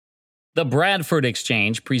The Bradford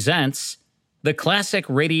Exchange presents the Classic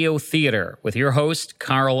Radio Theater with your host,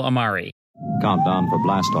 Carl Amari. Countdown for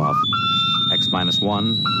blast-off.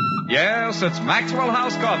 X-1. Yes, it's Maxwell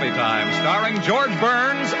House Coffee Time, starring George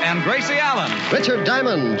Burns and Gracie Allen. Richard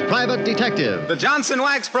Diamond, Private Detective. The Johnson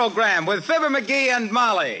Wax Program with Fibber McGee and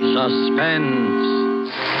Molly.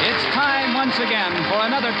 Suspense. It's time once again for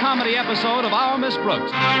another comedy episode of Our Miss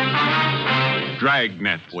Brooks.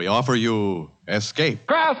 Dragnet. We offer you Escape.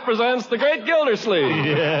 Kraft presents The Great Gildersleeve.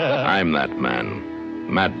 Yeah. I'm that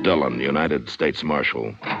man, Matt Dillon, United States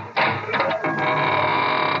Marshal.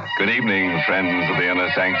 Good evening, friends of the Inner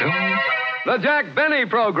Sanctum. The Jack Benny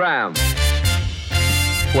Program.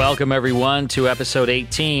 Welcome, everyone, to episode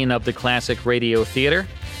 18 of the Classic Radio Theater.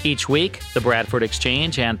 Each week, the Bradford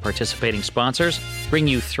Exchange and participating sponsors bring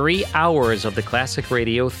you 3 hours of the Classic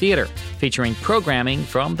Radio Theater, featuring programming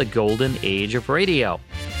from the golden age of radio.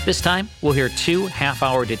 This time, we'll hear 2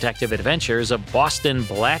 half-hour detective adventures of Boston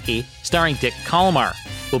Blackie, starring Dick Kollmar.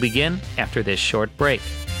 We'll begin after this short break.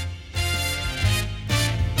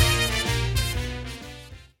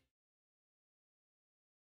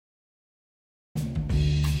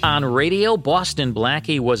 On radio, Boston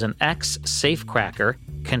Blackie was an ex-safecracker,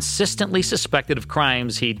 consistently suspected of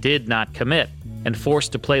crimes he did not commit, and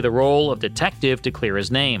forced to play the role of detective to clear his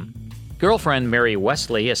name. Girlfriend Mary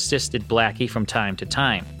Wesley assisted Blackie from time to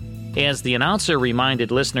time. As the announcer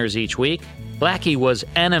reminded listeners each week, Blackie was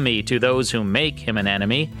enemy to those who make him an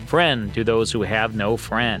enemy, friend to those who have no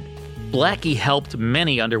friend. Blackie helped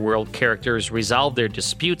many underworld characters resolve their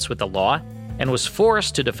disputes with the law, and was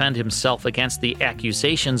forced to defend himself against the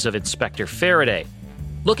accusations of Inspector Faraday.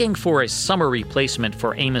 Looking for a summer replacement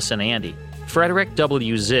for Amos and Andy, Frederick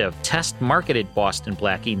W. Ziv test-marketed Boston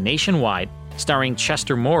Blackie nationwide, starring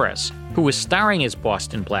Chester Morris, who was starring as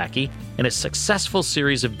Boston Blackie in a successful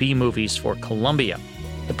series of B-movies for Columbia.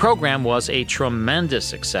 The program was a tremendous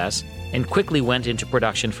success and quickly went into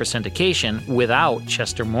production for syndication without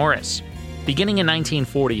Chester Morris. Beginning in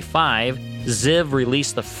 1945, Ziv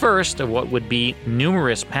released the first of what would be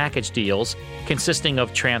numerous package deals consisting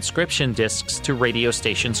of transcription discs to radio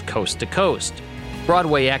stations coast to coast.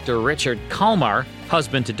 Broadway actor Richard Kollmar,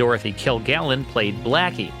 husband to Dorothy Kilgallen, played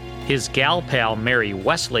Blackie. His gal pal Mary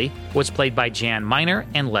Wesley was played by Jan Miner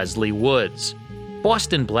and Leslie Woods.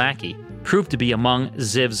 Boston Blackie proved to be among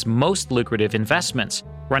Ziv's most lucrative investments,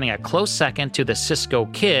 running a close second to the Cisco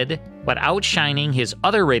Kid, but outshining his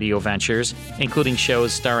other radio ventures, including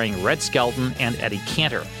shows starring Red Skelton and Eddie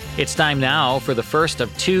Cantor. It's time now for the first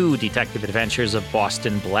of 2 detective adventures of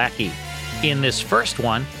Boston Blackie. In this first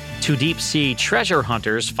one, 2 deep-sea treasure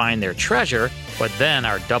hunters find their treasure, but then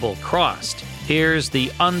are double-crossed. Here's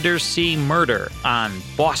the undersea murder on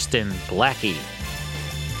Boston Blackie.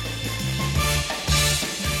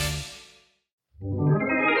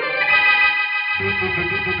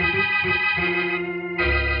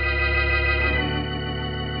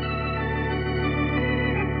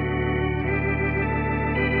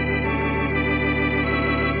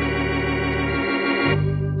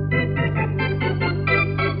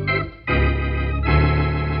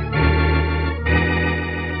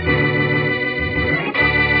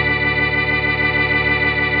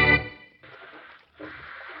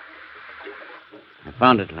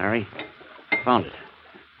 Found it, Larry. Found it.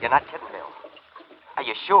 You're not kidding, Bill. Are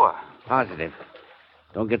you sure? Positive.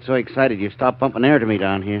 Don't get so excited you stop pumping air to me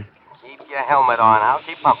down here. Keep your helmet on. I'll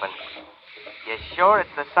keep pumping. You sure it's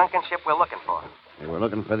the sunken ship we're looking for? We were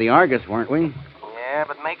looking for the Argus, weren't we? Yeah,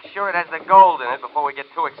 but make sure it has the gold in it before we get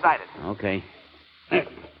too excited. Okay.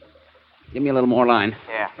 Give me a little more line.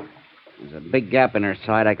 Yeah. There's a big gap in her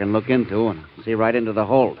side I can look into and see right into the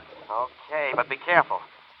hold. Okay, but be careful.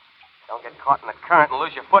 Don't get caught in the current and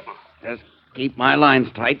lose your footing. Just keep my lines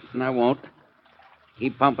tight, and I won't.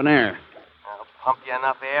 Keep pumping air. I'll pump you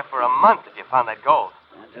enough air for a month if you found that gold.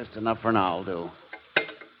 Just enough for now will do.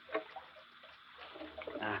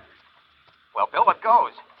 Well, Bill, what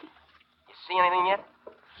goes? You see anything yet?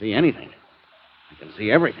 See anything? I can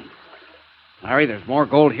see everything. Larry, there's more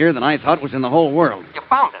gold here than I thought was in the whole world. You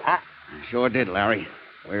found it, huh? I sure did, Larry.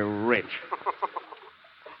 We're rich.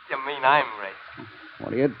 You mean I'm rich?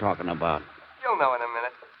 What are you talking about? You'll know in a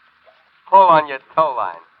minute. Pull on your tow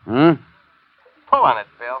line. Huh? Pull on it,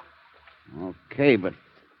 Bill. Okay, but...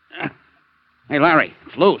 Hey, Larry,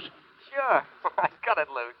 it's loose. Sure. I cut it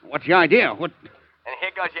loose. What's your idea? What... And here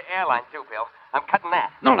goes your airline, too, Bill. I'm cutting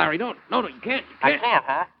that. No, Larry, don't. No, you can't. I can't,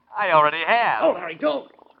 huh? I already have. Oh, Larry, don't.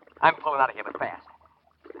 I'm pulling out of here, but fast.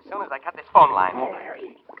 As soon as I cut this phone line. Oh,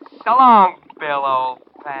 Larry. So long, Bill, old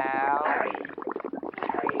pal. Larry.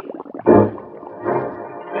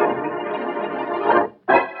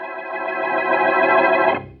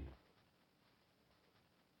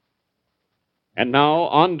 And now,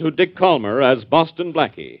 on to Dick Kollmar as Boston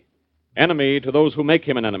Blackie. Enemy to those who make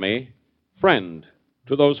him an enemy. Friend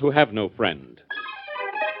to those who have no friend.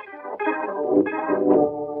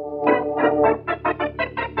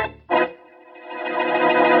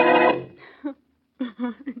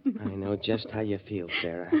 I know just how you feel,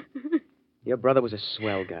 Sarah. Your brother was a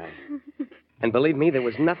swell guy. And believe me, there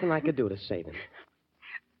was nothing I could do to save him.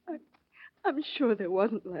 I'm sure there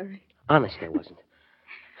wasn't, Larry. Honest, there wasn't.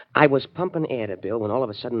 I was pumping air to Bill when all of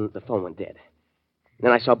a sudden the phone went dead.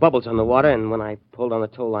 Then I saw bubbles on the water, and when I pulled on the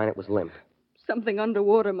tow line, it was limp. Something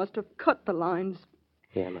underwater must have cut the lines.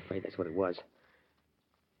 Yeah, I'm afraid that's what it was.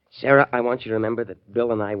 Sarah, I want you to remember that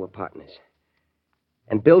Bill and I were partners.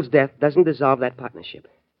 And Bill's death doesn't dissolve that partnership.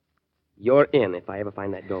 You're in if I ever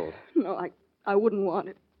find that gold. No, I wouldn't want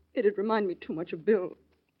it. It'd remind me too much of Bill.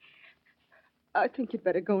 I think you'd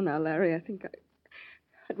better go now, Larry. I think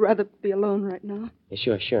I'd rather be alone right now.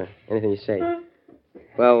 Yeah, sure. Anything you say.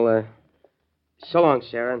 Well, so long,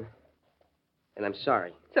 Sarah. And I'm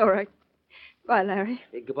sorry. It's all right. Bye, Larry.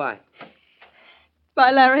 Hey, goodbye.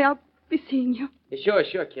 Bye, Larry. I'll be seeing you. Yeah,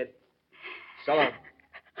 sure, kid. So long.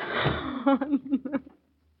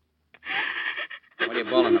 What are you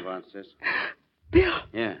bawling about, sis? Bill.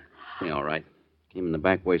 Yeah, me all right. Came in the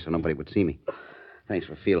back way so nobody would see me. Thanks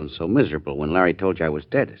for feeling so miserable when Larry told you I was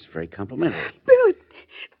dead. It's very complimentary. Bill,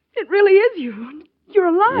 it really is you. You're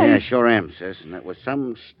alive. Yeah, sure am, sis. And that was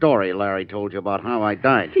some story Larry told you about how I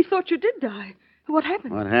died. He thought you did die. What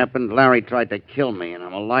happened? What happened? Larry tried to kill me, and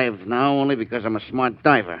I'm alive now only because I'm a smart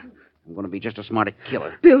diver. I'm going to be just as smart a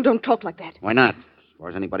killer. Bill, don't talk like that. Why not? As far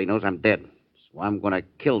as anybody knows, I'm dead. So I'm going to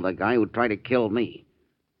kill the guy who tried to kill me.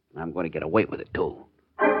 And I'm going to get away with it, too.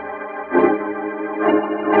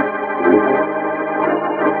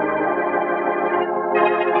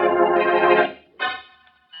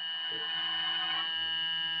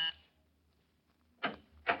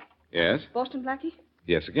 Yes? Boston Blackie?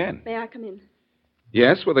 Yes, again. May I come in?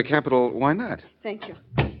 Yes, with a capital why not? Thank you.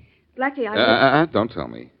 Blackie, Don't tell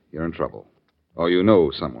me. You're in trouble. Or you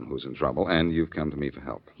know someone who's in trouble, and you've come to me for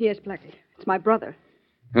help. Yes, Blackie. It's my brother.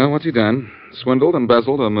 Well, what's he done? Swindled,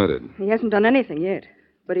 embezzled, or murdered? He hasn't done anything yet.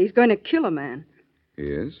 But he's going to kill a man. He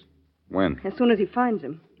is? When? As soon as he finds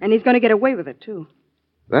him. And he's going to get away with it, too.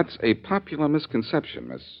 That's a popular misconception,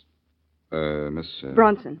 Miss...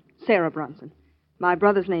 Bronson. Sarah Bronson. My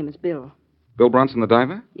brother's name is Bill. Bill Bronson, the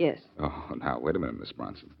diver? Yes. Oh, now, wait a minute, Miss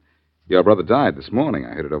Bronson. Your brother died this morning.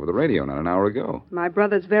 I heard it over the radio not an hour ago. My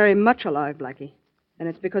brother's very much alive, Blackie. And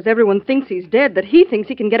it's because everyone thinks he's dead that he thinks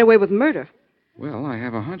he can get away with murder. Well, I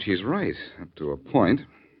have a hunch he's right, up to a point.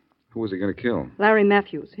 Who was he going to kill? Larry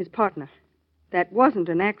Matthews, his partner. That wasn't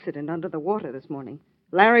an accident under the water this morning.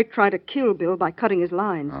 Larry tried to kill Bill by cutting his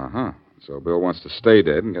lines. Uh-huh. So Bill wants to stay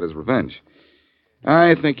dead and get his revenge.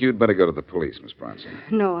 I think you'd better go to the police, Miss Bronson.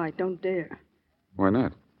 No, I don't dare. Why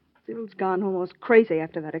not? Bill's gone almost crazy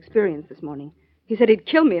after that experience this morning. He said he'd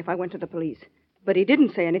kill me if I went to the police. But he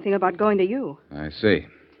didn't say anything about going to you. I see.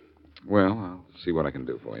 Well, I'll see what I can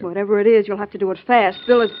do for you. Whatever it is, you'll have to do it fast.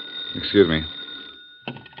 Bill is... Excuse me.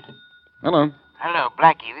 Hello. Hello,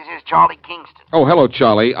 Blackie. This is Charlie Kingston. Oh, hello,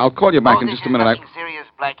 Charlie. I'll call you back in just a minute. Nothing serious,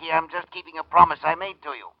 Blackie. I'm just keeping a promise I made to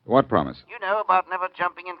you. What promise? You know about never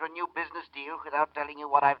jumping into a new business deal without telling you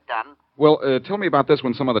what I've done. Well, tell me about this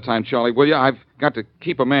one some other time, Charlie, will you? I've got to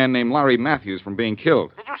keep a man named Larry Matthews from being killed.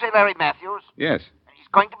 Did you say Larry Matthews? Yes. He's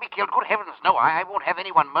going to be killed? Good heavens, no. I won't have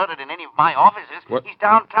anyone murdered in any of my offices. What? He's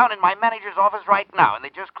downtown in my manager's office right now, and they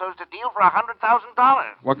just closed a deal for $100,000.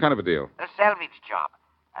 What kind of a deal? A salvage job.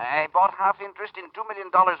 I bought half interest in $2 million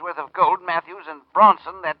worth of gold Matthews and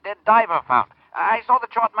Bronson, that dead diver, found. I saw the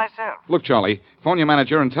chart myself. Look, Charlie, phone your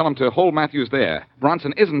manager and tell him to hold Matthews there.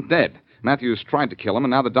 Bronson isn't dead. Matthews tried to kill him,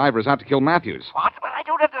 and now the diver is out to kill Matthews. What? Well, I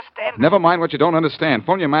don't understand. Never mind what you don't understand.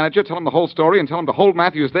 Phone your manager, tell him the whole story, and tell him to hold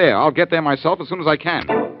Matthews there. I'll get there myself as soon as I can.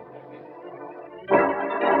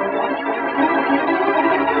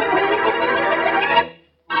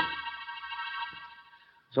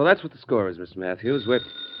 So that's what the score is, Mr. Matthews.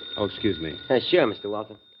 Oh, excuse me. Sure, Mr.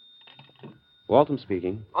 Walton. Walton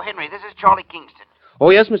speaking. Oh, Henry, this is Charlie Kingston.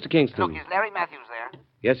 Oh, yes, Mr. Kingston. Look, is Larry Matthews there?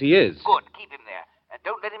 Yes, he is. Good. Keep him there. And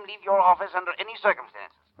don't let him leave your office under any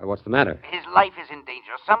circumstances. What's the matter? His life is in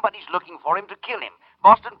danger. Somebody's looking for him to kill him.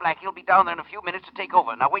 Boston Blackie will be down there in a few minutes to take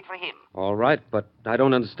over. Now wait for him. All right, but I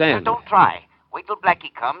don't understand. Now, don't try. Wait till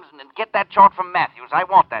Blackie comes and then get that chart from Matthews. I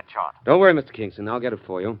want that chart. Don't worry, Mr. Kingston. I'll get it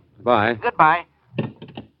for you. Bye. Goodbye.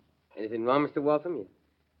 Anything wrong, Mr. Waltham? You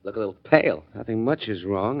look a little pale. Nothing much is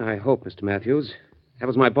wrong, I hope, Mr. Matthews. That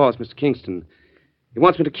was my boss, Mr. Kingston. He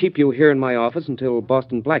wants me to keep you here in my office until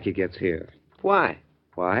Boston Blackie gets here. Why?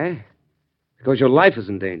 Why? Because your life is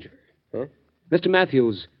in danger. Huh? Mr.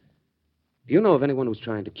 Matthews, do you know of anyone who's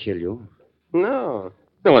trying to kill you? No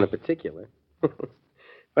one in particular.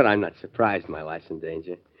 But I'm not surprised my life's in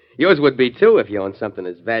danger. Yours would be, too, if you owned something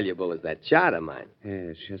as valuable as that chart of mine.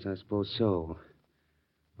 Yes, I suppose so.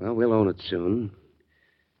 Well, we'll own it soon.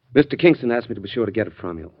 Mr. Kingston asked me to be sure to get it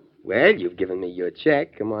from you. Well, you've given me your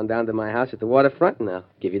check. Come on down to my house at the waterfront, and I'll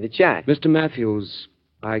give you the chart. Mr. Matthews,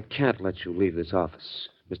 I can't let you leave this office.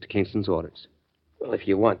 Mr. Kingston's orders. Well, if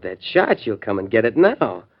you want that chart, you'll come and get it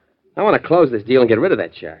now. I want to close this deal and get rid of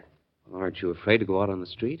that chart. Aren't you afraid to go out on the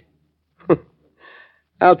street?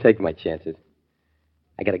 I'll take my chances.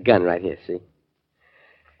 I got a gun right here, see?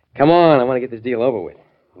 Come on, I want to get this deal over with.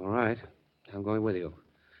 All right. I'm going with you.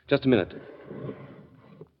 Just a minute.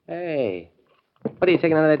 Hey, what are you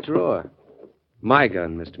taking out of that drawer? My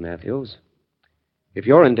gun, Mr. Matthews. If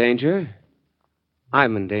you're in danger,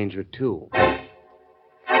 I'm in danger, too.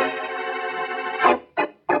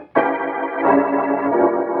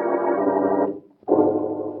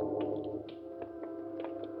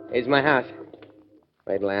 Here's my house.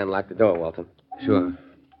 Wait till I unlock the door, Walter. Sure.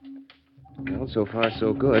 Well, so far,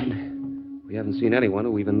 so good. We haven't seen anyone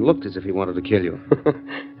who even looked as if he wanted to kill you.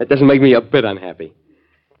 That doesn't make me a bit unhappy.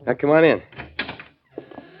 Now, come on in.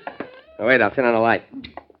 Oh, wait, I'll turn on the light.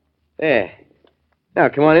 There. Now,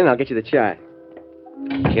 come on in. I'll get you the chart.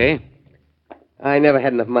 Okay. I never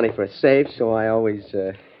had enough money for a safe, so I always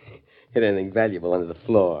hid anything valuable under the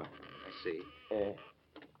floor. I see.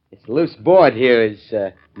 This loose board here is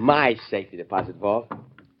my safety deposit vault.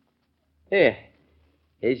 Here.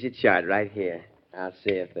 Here's your chart right here. I'll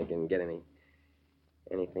see if they can get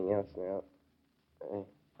anything else now.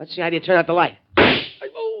 Let's see how do you turn out the light. You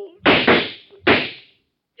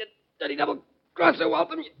dirty double-crosser,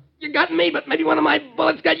 Waltham. You got me, but maybe one of my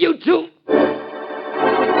bullets got you, too.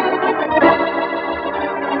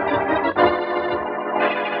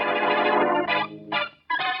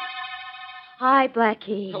 Hi,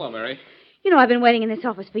 Blackie. Hello, Mary. You know, I've been waiting in this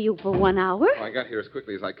office for you for 1 hour. Well, I got here as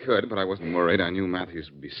quickly as I could, but I wasn't worried. I knew Matthews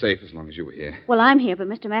would be safe as long as you were here. Well, I'm here, but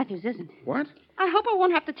Mr. Matthews isn't. What? I hope I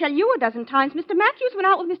won't have to tell you a dozen times. Mr. Matthews went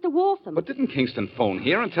out with Mr. Waltham. But didn't Kingston phone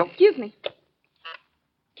here and tell... Excuse me.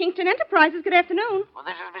 Kingston Enterprises, good afternoon. Well,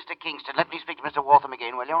 this is Mr. Kingston. Let me speak to Mr. Waltham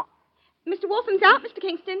again, will you? Mr. Waltham's out, Mr.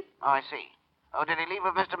 Kingston. Oh, I see. Oh, did he leave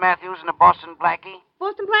with Mr. Matthews and a Boston Blackie?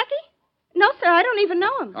 Boston Blackie? No, sir, I don't even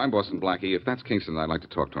know him. I'm Boston Blackie. If that's Kingston, I'd like to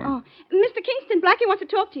talk to him. Oh, Mr. Kingston, Blackie wants to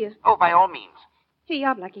talk to you. Oh, by all means. Here you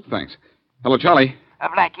are, Blackie. Thanks. Hello, Charlie.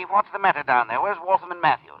 Blackie, what's the matter down there? Where's Waltham and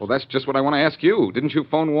Matthews? Well, that's just what I want to ask you. Didn't you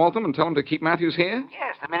phone Waltham and tell him to keep Matthews here?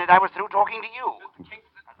 Yes, the minute I was through talking to you.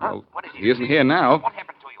 Well, what is it? he isn't here now. What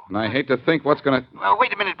happened to you? And I hate to think what's going to...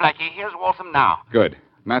 Wait a minute, Blackie. Here's Waltham now. Good.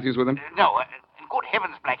 Matthews with him? No. Good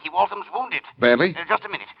heavens, Blackie. Waltham's wounded. Badly? Just a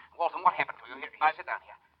minute. Waltham, what happened to you? Here, sit down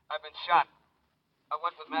here. I've been shot. I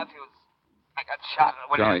went with Matthews. I got shot.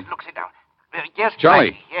 Well, Charlie. Look, sit down. Yes,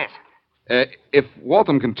 Charlie. Blackie, yes. If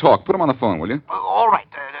Waltham can talk, put him on the phone, will you? All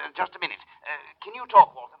right. Just a minute. Can you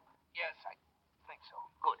talk, Waltham? Yes, I think so.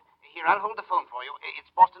 Good. Here, I'll hold the phone for you.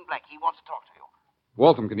 It's Boston Blackie. He wants to talk to you.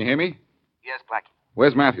 Waltham, can you hear me? Yes, Blackie.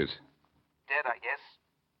 Where's Matthews? Dead, I guess.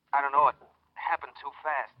 I don't know. It happened too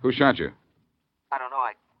fast. Who shot you? I don't know.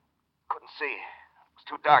 I couldn't see. It was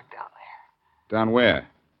too dark down there. Down where?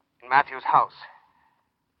 In Matthews' house.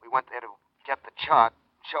 We went there to get the chart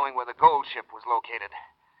showing where the gold ship was located.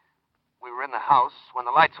 We were in the house when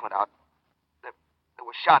the lights went out. There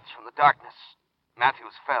were shots from the darkness.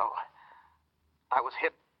 Matthews fell. I was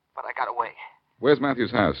hit, but I got away. Where's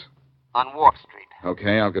Matthews' house? On Wharf Street.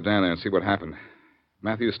 Okay, I'll go down there and see what happened.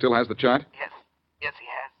 Matthews still has the chart? Yes. Yes, he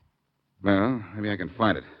has. Well, maybe I can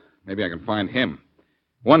find it. Maybe I can find him.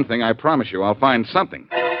 One thing, I promise you, I'll find something.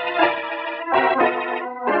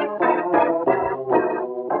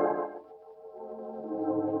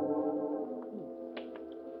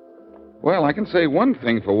 Well, I can say one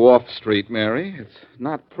thing for Wharf Street, Mary. It's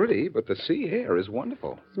not pretty, but the sea air is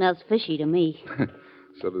wonderful. Smells fishy to me.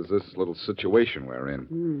 So does this little situation we're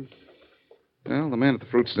in. Well, the man at the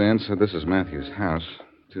fruit stand said this is Matthew's house,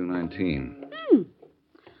 219.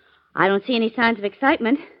 I don't see any signs of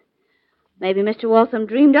excitement. Maybe Mr. Waltham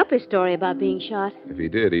dreamed up his story about being shot. If he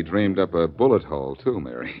did, he dreamed up a bullet hole, too,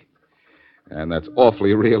 Mary. And that's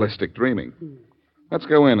awfully realistic dreaming. Let's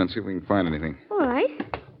go in and see if we can find anything. All right.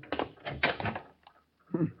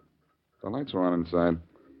 The lights are on inside.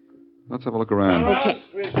 Let's have a look around. Okay.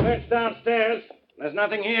 We've searched downstairs. There's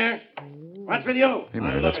nothing here. What's with you? Hey,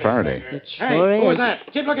 Mary, that's Faraday. Hey, who is that?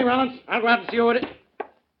 Keep looking, Rollins. I'll go out and see who it is.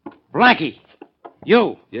 Blackie.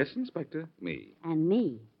 You. Yes, Inspector. Me. And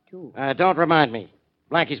me, too. Don't remind me.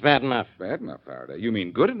 Blackie's bad enough. Bad enough, Faraday? You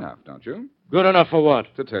mean good enough, don't you? Good enough for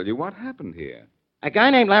what? To tell you what happened here. A guy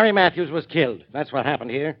named Larry Matthews was killed. That's what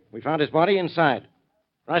happened here. We found his body inside.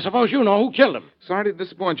 I suppose you know who killed him. Sorry to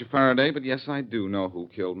disappoint you, Faraday, but yes, I do know who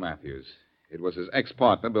killed Matthews. It was his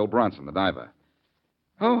ex-partner, Bill Bronson, the diver.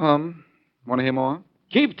 Ho-hum. Want to hear more?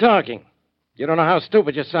 Keep talking. You don't know how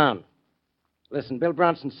stupid you sound. Listen, Bill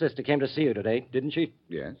Bronson's sister came to see you today, didn't she?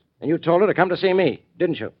 Yes. And you told her to come to see me,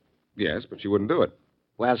 didn't you? Yes, but she wouldn't do it.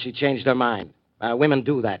 Well, she changed her mind. Women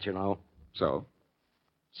do that, you know. So?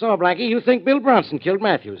 So, Blackie, you think Bill Bronson killed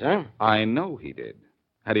Matthews, huh? I know he did.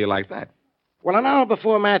 How do you like that? Well, an hour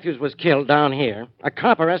before Matthews was killed down here, a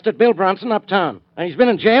cop arrested Bill Bronson uptown, and he's been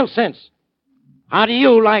in jail since. How do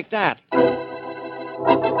you like that?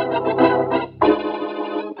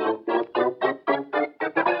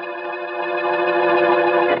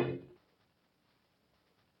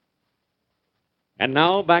 And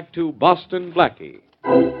now back to Boston Blackie.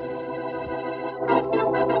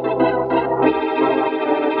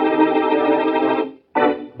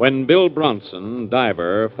 When Bill Bronson,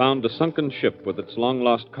 diver, found a sunken ship with its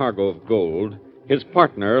long-lost cargo of gold, his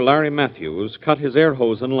partner, Larry Matthews, cut his air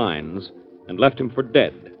hose and lines and left him for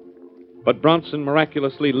dead. But Bronson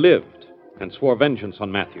miraculously lived and swore vengeance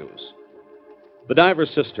on Matthews. The diver's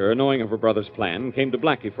sister, knowing of her brother's plan, came to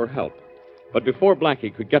Blackie for help. But before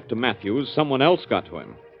Blackie could get to Matthews, someone else got to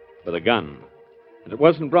him with a gun. And it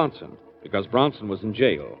wasn't Bronson, because Bronson was in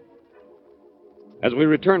jail. As we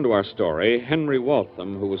return to our story, Henry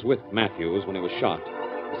Waltham, who was with Matthews when he was shot,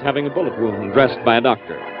 is having a bullet wound dressed by a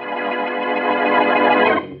doctor.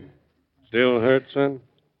 Still hurt, son?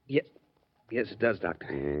 Yes, it does,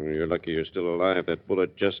 Doctor. You're lucky you're still alive. That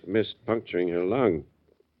bullet just missed puncturing your lung.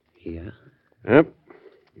 Yeah? Yep.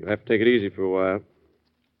 You'll have to take it easy for a while.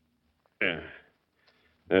 Yeah.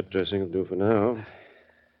 That dressing will do for now.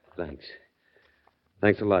 Thanks.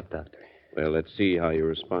 Thanks a lot, Doctor. Well, let's see how you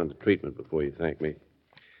respond to treatment before you thank me.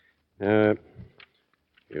 Here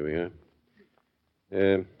we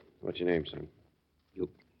are. What's your name, son?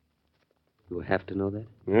 You have to know that?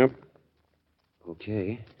 Yep.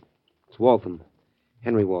 Okay. It's Waltham.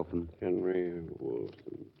 Henry Waltham. Henry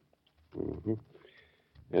Waltham. Mm-hmm.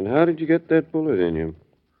 And how did you get that bullet in you?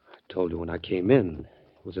 I told you when I came in.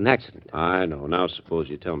 It was an accident. I know. Now suppose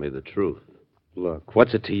you tell me the truth. Look,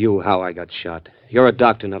 what's it to you how I got shot? You're a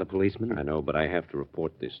doctor, not a policeman. I know, but I have to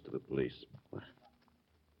report this to the police. What?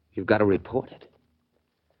 You've got to report it?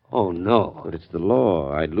 Oh, no. But it's the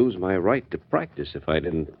law. I'd lose my right to practice if I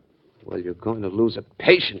didn't. Well, you're going to lose a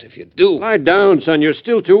patient if you do. Lie down, son. You're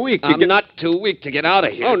still too weak to I'm not too weak to get out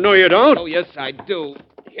of here. Oh, no, you don't. Oh, yes, I do.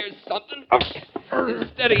 Here's something.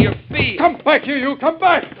 Steady your feet. Come back here, you. Come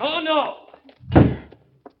back. Oh, no.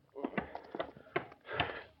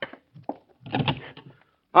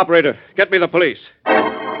 Operator, get me the police.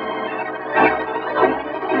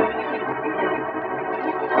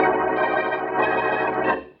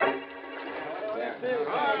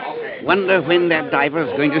 Wonder when that diver's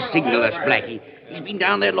going to signal us, Blackie. He's been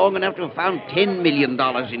down there long enough to have found $10 million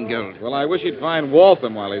in gold. Well, I wish he'd find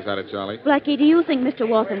Waltham while he's at it, Charlie. Blackie, do you think Mr.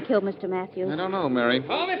 Waltham killed Mr. Matthews? I don't know, Mary.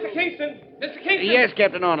 Oh, Mr. Kingston! Mr. Kingston! Yes,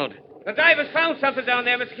 Captain Arnold. The diver's found something down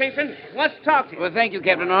there, Mr. Kingston. Wants to talk to you. Well, thank you,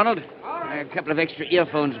 Captain Arnold. A couple of extra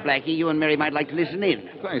earphones, Blackie. You and Mary might like to listen in.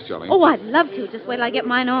 Thanks, Charlie. Oh, I'd love to. Just wait till I get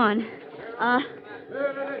mine on.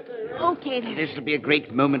 Okay, then. This will be a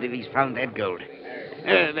great moment if he's found that gold.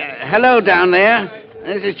 Hello down there.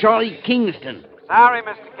 This is Charlie Kingston. Sorry,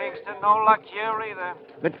 Mr. Kingston. No luck here either.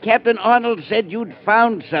 But Captain Arnold said you'd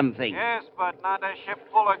found something. Yes, but not a ship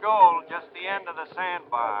full of gold, just the end of the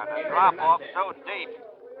sandbar. The drop-off so deep,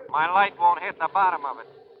 my light won't hit the bottom of it.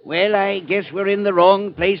 Well, I guess we're in the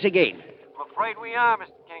wrong place again. I'm afraid we are,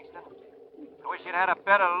 Mr. Kingston. I wish you'd had a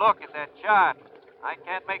better look at that chart. I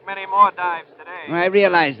can't make many more dives today. I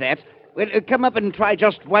realize that. Well, come up and try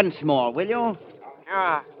just once more, will you?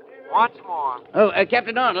 Sure. Once more. Oh,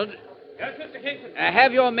 Captain Arnold. Yes, Mr. Kingston.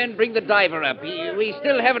 Have your men bring the diver up. We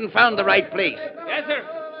still haven't found the right place. Yes, sir.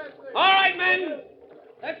 All right, men.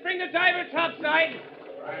 Let's bring the diver topside.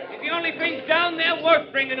 It's the only thing down there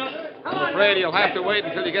worth bringing up. Come on. I'm afraid you'll have to wait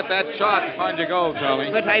until you get that chart to find your gold,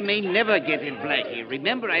 Charlie. But I may never get it, Blackie.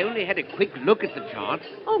 Remember, I only had a quick look at the chart.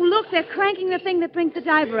 Oh, look, they're cranking the thing that brings the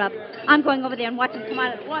diver up. I'm going over there and watch him come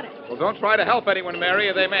out of the water. Well, don't try to help anyone, Mary,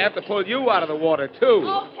 or they may have to pull you out of the water, too.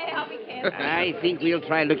 Okay, I'll be careful. I think we'll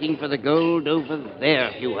try looking for the gold over there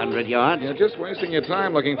a few hundred yards. You're just wasting your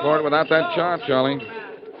time looking for it without that chart, Charlie.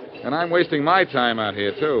 And I'm wasting my time out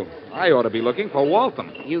here, too. I ought to be looking for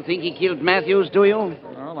Waltham. You think he killed Matthews, do you?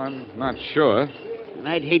 Well, I'm not sure. And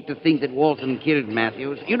I'd hate to think that Waltham killed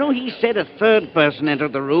Matthews. You know, he said a third person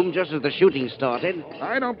entered the room just as the shooting started.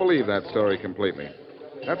 I don't believe that story completely.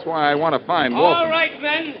 That's why I want to find All Waltham. right,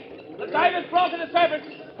 men. The diver's broken the surface.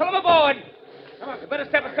 Pull him aboard. Come on, you better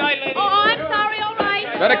step aside, lady. Oh, I'm sorry, all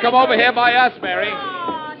right. Better come over here by us, Mary.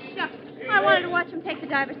 Oh, shucks. I wanted to watch him take the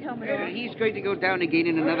diver's helmet off. He's going to go down again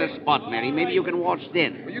in another spot, Mary. Maybe you can watch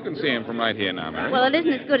then. Well, you can see him from right here now, Mary. Well, it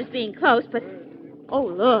isn't as good as being close, but... Oh,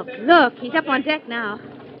 look. He's up on deck now.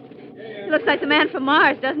 He looks like the man from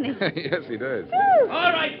Mars, doesn't he? Yes, he does.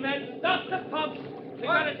 All right, men. Stop the pumps. We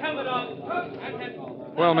got his helmet off. That's it.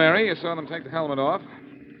 Well, Mary, you saw them take the helmet off.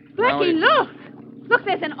 Blackie, look! Look,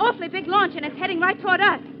 there's an awfully big launch, and it's heading right toward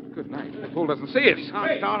us. Good night. The fool doesn't see us. Oh,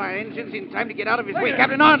 start our engines in time to get out of his way.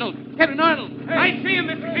 Captain Arnold! Captain Arnold! I see him,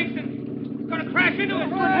 Mr. Kingston. He's going to crash into us.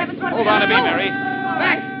 Hold on to me, Mary.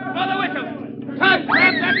 Back. Blow the whistle. Tom,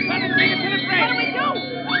 grab that gun and bring it to the bridge. What do we do?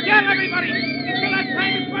 Yell, everybody. It's the last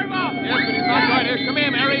time to swerve off. Yes, but he's not right here. Come here,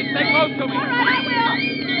 Mary. Stay close to me. All right, I will.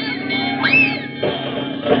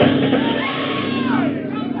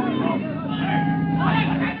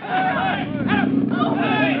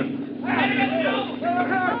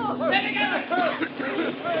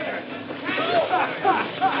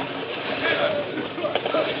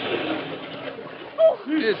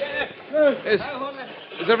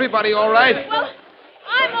 Is everybody all right? Well,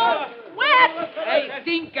 I'm all wet. I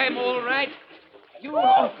think I'm all right. You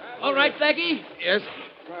all right, Blackie? Yes.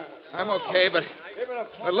 I'm okay, but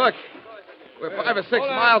look, we're 5 or 6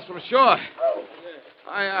 miles from shore.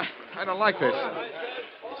 I don't like this.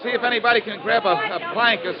 See if anybody can grab a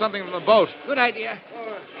plank or something from the boat. Good idea.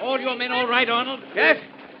 All your men all right, Arnold? Yes.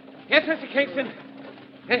 Yes, Mr. Kingston.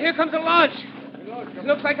 And here comes a launch. It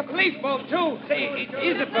looks like a police boat, too. Say, it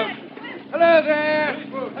is a boat. Hello there.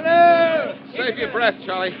 Hello. Save your breath,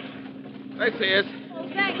 Charlie. They see us. Oh,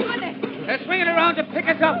 thank goodness. They're swinging around to pick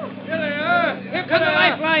us up. Here they are. Here come the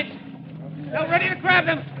lifelines. Now ready to grab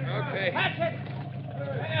them. Okay. That's it.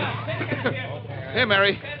 Here,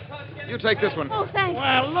 Mary. You take this one. Oh, thanks.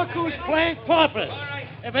 Well, look who's playing paupers.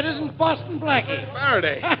 If it isn't Boston Blackie.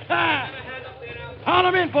 Faraday. Haul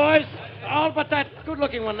him in, boys. All but that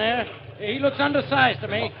good-looking one there. He looks undersized to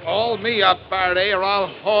me. Haul me up, Faraday, or I'll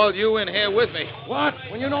haul you in here with me. What?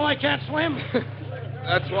 When you know I can't swim?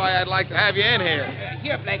 That's why I'd like to have you in here.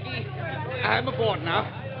 Here, Blackie. I'm aboard now.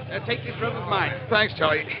 Take this rope of mine. Thanks,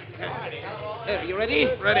 Charlie. Are you ready?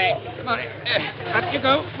 Ready. Come on. Up you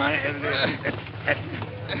go. Come on.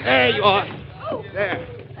 There you are. There.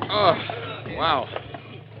 Oh, wow.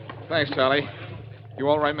 Thanks, Charlie. You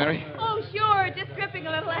all right, Mary? Oh, sure. Just dripping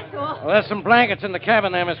a little, that's all. Well, there's some blankets in the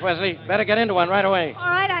cabin there, Miss Wesley. Better get into one right away. All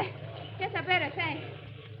right, I guess I better, thanks.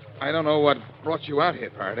 I don't know what brought you out here,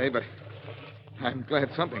 Faraday, but I'm glad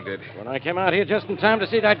something did. When I came out here just in time to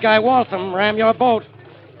see that guy Waltham ram your boat.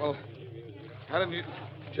 Well, how did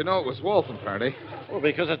you know it was Waltham, Faraday? Well,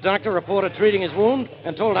 because a doctor reported treating his wound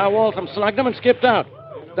and told how Waltham slugged him and skipped out.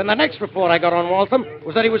 Then the next report I got on Waltham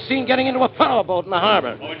was that he was seen getting into a power boat in the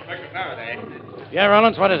harbor. Oh, Inspector Faraday. Yeah,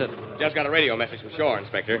 Rollins, what is it? Just got a radio message from shore,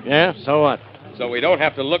 Inspector. Yeah, so what? So we don't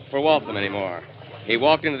have to look for Waltham anymore. He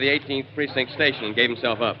walked into the 18th Precinct station and gave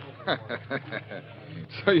himself up.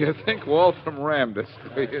 So you think Waltham rammed us,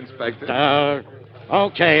 do you, Inspector?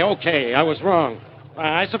 Okay. I was wrong.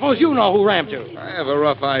 I suppose you know who rammed you. I have a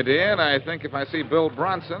rough idea, and I think if I see Bill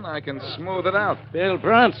Bronson, I can smooth it out. Bill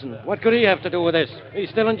Bronson? What could he have to do with this? He's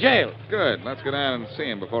still in jail. Good. Let's go down and see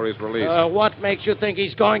him before he's released. What makes you think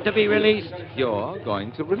he's going to be released? You're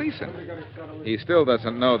going to release him. He still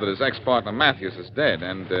doesn't know that his ex-partner Matthews is dead,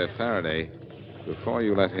 and, Faraday, before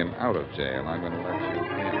you let him out of jail, I'm going to let you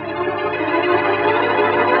in.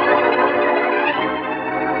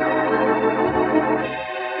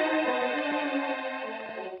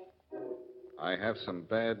 I have some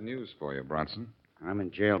bad news for you, Bronson. I'm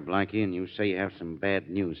in jail, Blackie, and you say you have some bad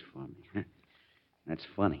news for me. That's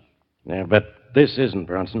funny. Yeah, but this isn't,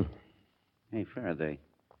 Bronson. Hey, Faraday.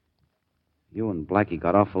 You and Blackie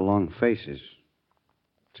got awful long faces.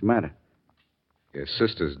 What's the matter? Your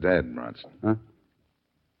sister's dead, Bronson. Huh?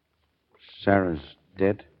 Sarah's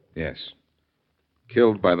dead? Yes.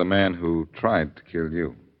 Killed by the man who tried to kill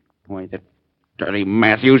you. Why, that dirty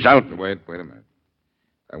Matthews out. Wait a minute.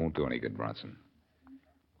 That won't do any good, Bronson.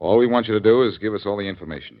 All we want you to do is give us all the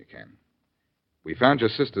information you can. We found your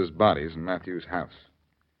sister's bodies in Matthew's house.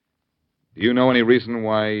 Do you know any reason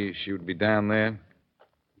why she would be down there?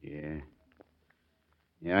 Yeah.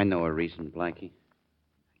 Yeah, I know a reason, Blackie.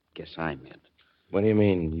 Guess I'm it. What do you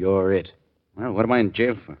mean, you're it? Well, what am I in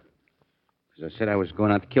jail for? Because I said I was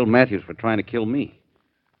going out to kill Matthews for trying to kill me.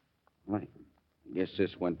 Well, I guess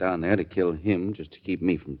this went down there to kill him just to keep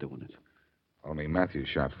me from doing it. Only Matthews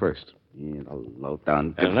shot first. Yeah, the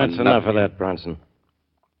low-down... And that's enough of that, Bronson.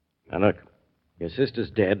 Now, look, your sister's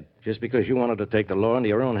dead just because you wanted to take the law into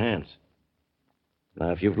your own hands.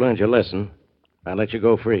 Now, if you've learned your lesson, I'll let you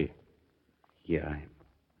go free. Yeah,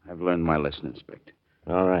 I've learned my lesson, Inspector.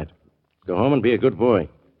 All right. Go home and be a good boy,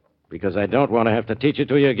 because I don't want to have to teach it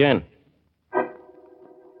to you again.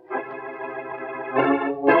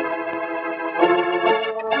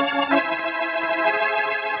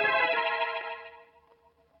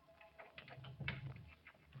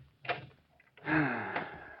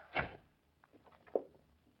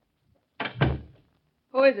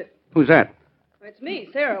 Who is it? Who's that? It's me,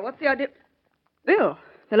 Sarah. What's the idea? Bill,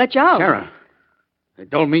 they let you out. Sarah. They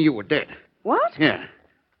told me you were dead. What? Yeah.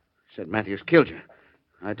 Said Matthews killed you.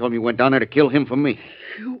 I told him you went down there to kill him for me.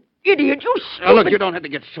 You idiot, you stupid... Now, look, you don't have to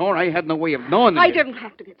get sore. I had no way of knowing that I didn't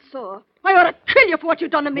have to get sore. I ought to kill you for what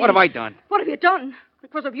you've done to me. What have I done? What have you done?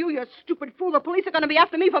 Because of you, you stupid fool, the police are going to be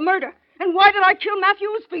after me for murder. And why did I kill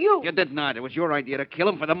Matthews? For you. You did not. It was your idea to kill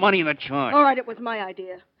him for the money and the charge. All right, it was my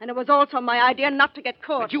idea. And it was also my idea not to get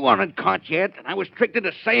caught. But you aren't caught yet, and I was tricked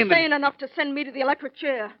into saying that... Sane enough to send me to the electric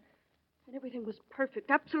chair. And everything was perfect,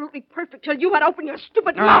 absolutely perfect, till you had opened your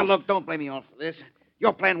stupid mouth. Look, don't blame me all for this.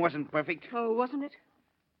 Your plan wasn't perfect. Oh, wasn't it?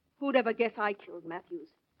 Who'd ever guess I killed Matthews?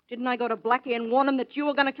 Didn't I go to Blackie and warn him that you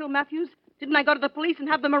were going to kill Matthews? Didn't I go to the police and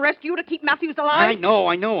have them arrest you to keep Matthews alive? I know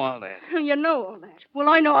all that. You know all that. Well,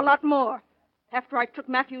 I know a lot more. After I took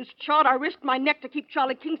Matthews' chart, I risked my neck to keep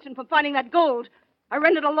Charlie Kingston from finding that gold. I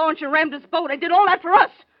rented a launch and rammed his boat. I did all that for us.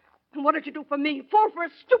 And what did you do for me? Fall for a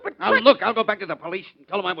stupid trick. Now, look, I'll go back to the police and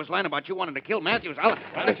tell them I was lying about you wanting to kill Matthews.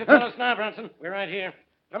 Why don't you tell us now, Bronson? We're right here.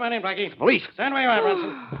 Come on in, Blackie. Police. Stand where you are,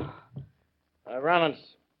 Bronson. Rollins,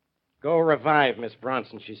 go revive Miss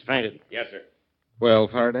Bronson. She's fainted. Yes, sir. Well,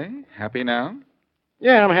 Faraday, happy now?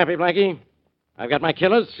 Yeah, I'm happy, Blackie. I've got my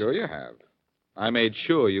killers. Sure you have. I made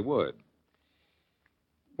sure you would.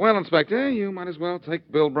 Well, Inspector, you might as well take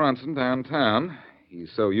Bill Bronson downtown.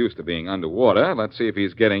 He's so used to being underwater. Let's see if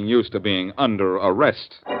he's getting used to being under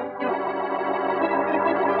arrest.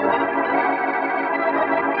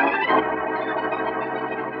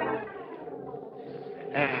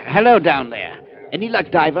 Hello down there. Any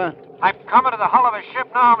luck, Diver? I'm coming to the hull of a ship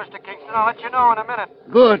now, Mr. Kingston. I'll let you know in a minute.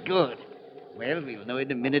 Good. Well, we'll know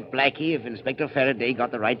in a minute, Blackie, if Inspector Faraday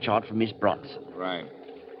got the right chart from Miss Bronson. Right.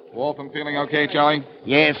 Waltham feeling okay, Charlie?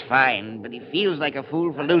 Yes, fine, but he feels like a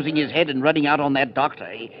fool for losing his head and running out on that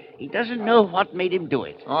doctor. He doesn't know what made him do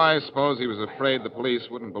it. Oh, I suppose he was afraid the police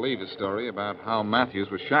wouldn't believe his story about how Matthews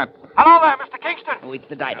was shot. Hello there, Mr. Kingston. Oh, it's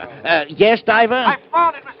the diver. Yes, Diver? I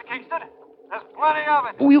found it, Mr. Kingston. There's plenty of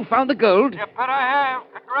it. Oh, you found the gold? You bet I have.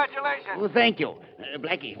 Congratulations. Well, thank you.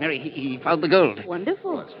 Blackie, Mary, he found the gold.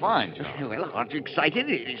 Wonderful. Well, that's fine, Charlie. Well, aren't you excited?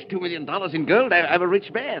 It's $2 million in gold. I'm a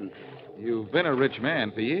rich man. You've been a rich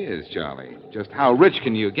man for years, Charlie. Just how rich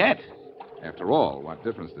can you get? After all, what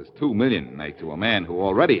difference does $2 million make to a man who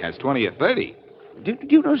already has 20 or 30? Do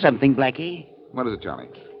you know something, Blackie? What is it, Charlie?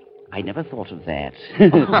 I never thought of that.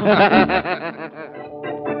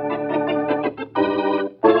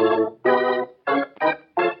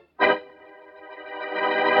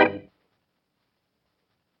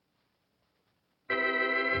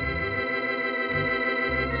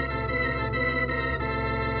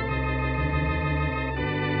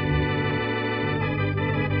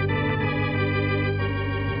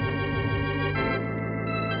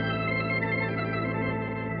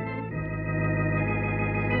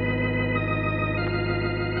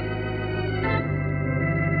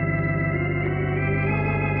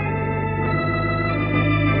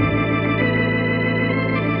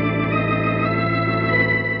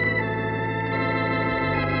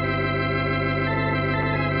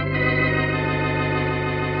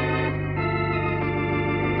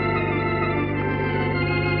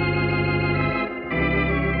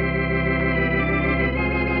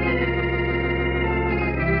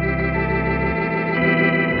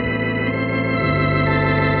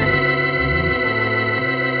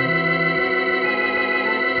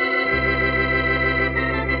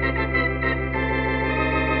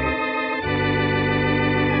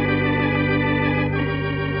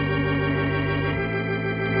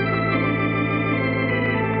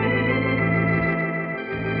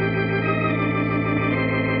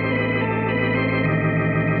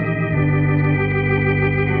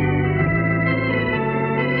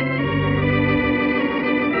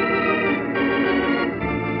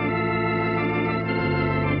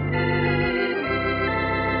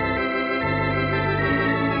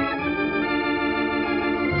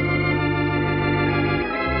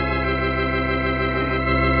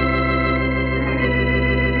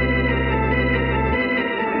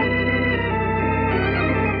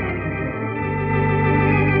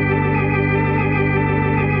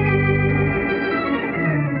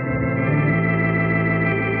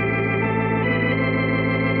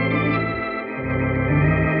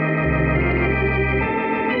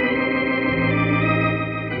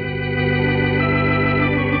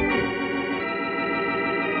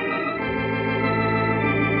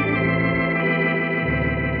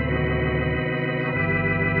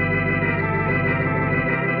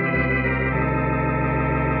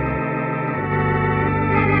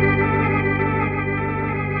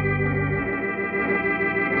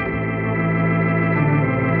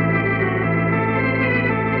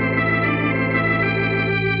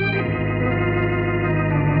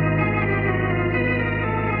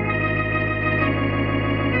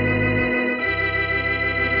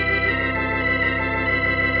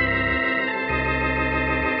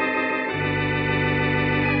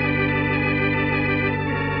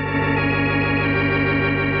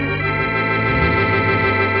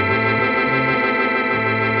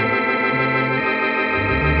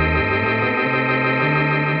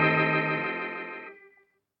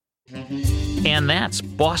 And that's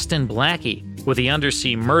Boston Blackie with The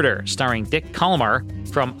Undersea Murder, starring Dick Kollmar,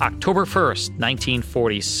 from October 1st,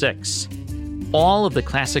 1946. All of the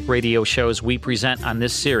classic radio shows we present on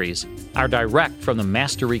this series are direct from the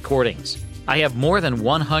master recordings. I have more than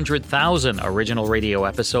 100,000 original radio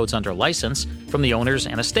episodes under license from the owners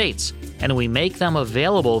and estates, and we make them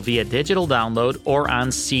available via digital download or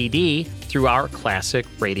on CD through our Classic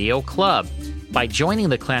Radio Club. By joining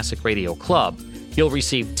the Classic Radio Club, you'll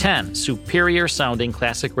receive 10 superior-sounding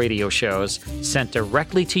classic radio shows sent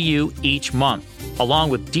directly to you each month, along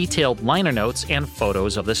with detailed liner notes and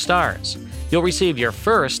photos of the stars. You'll receive your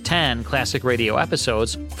first 10 classic radio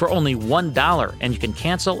episodes for only $1, and you can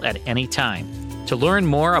cancel at any time. To learn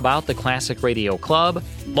more about the Classic Radio Club,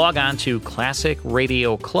 log on to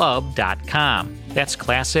classicradioclub.com. That's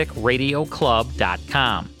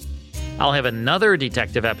classicradioclub.com. I'll have another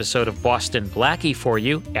detective episode of Boston Blackie for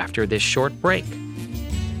you after this short break.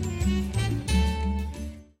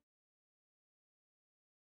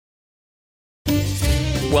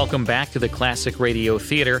 Welcome back to the Classic Radio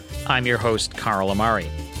Theater. I'm your host, Carl Amari.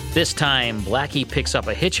 This time, Blackie picks up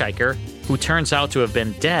a hitchhiker who turns out to have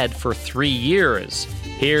been dead for 3 years.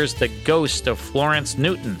 Here's the ghost of Florence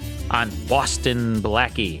Newton on Boston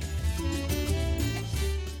Blackie.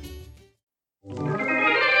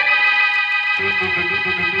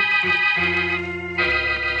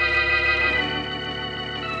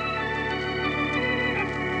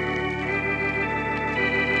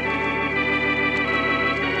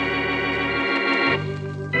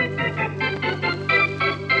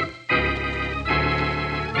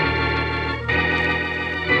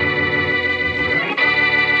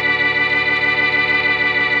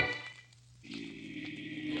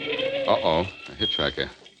 Uh-oh, a hitchhiker.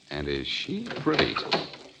 And is she pretty?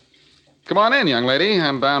 Come on in, young lady.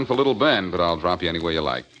 I'm bound for Little Bend, but I'll drop you anywhere you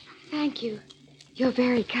like. Thank you. You're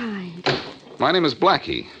very kind. My name is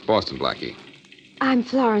Blackie, Boston Blackie. I'm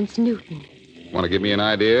Florence Newton. Want to give me an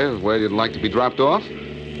idea of where you'd like to be dropped off?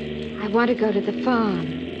 I want to go to the farm.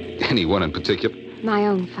 Anyone in particular? My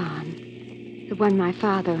own farm. The one my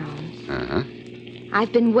father owns. Uh-huh.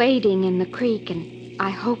 I've been wading in the creek, and I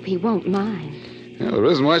hope he won't mind. Well, there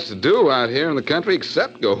isn't much to do out here in the country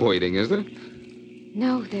except go wading, is there?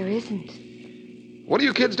 No, there isn't. What do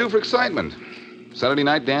you kids do for excitement? Saturday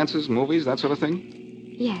night dances, movies, that sort of thing?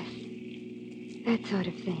 Yes, that sort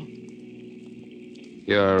of thing.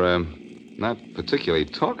 You're, not particularly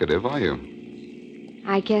talkative, are you?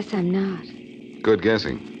 I guess I'm not. Good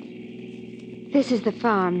guessing. This is the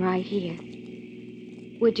farm right here.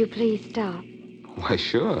 Would you please stop? Why,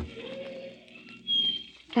 sure.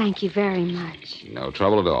 Thank you very much. No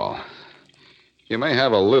trouble at all. You may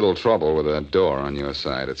have a little trouble with that door on your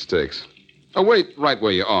side. It sticks. Oh, wait right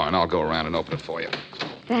where you are, and I'll go around and open it for you.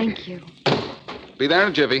 Thank you. Be there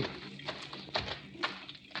in a jiffy.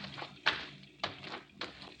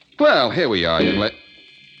 Well, here we are, young lady.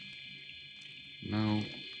 Now,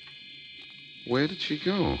 where did she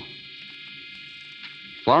go?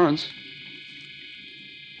 Florence?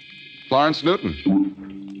 Florence Newton.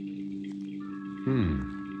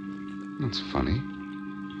 That's funny.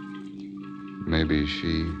 Maybe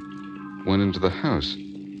she went into the house.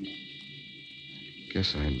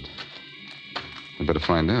 Guess I'd better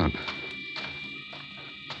find out.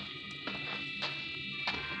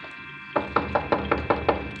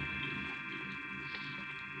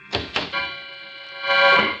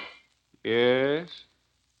 Yes?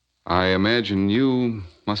 I imagine you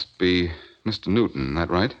must be Mr. Newton,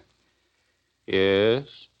 that right?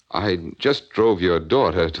 Yes. I just drove your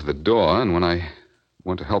daughter to the door, and when I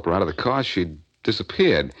went to help her out of the car, she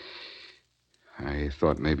disappeared. I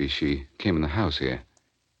thought maybe she came in the house here.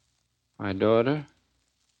 My daughter?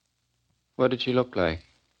 What did she look like?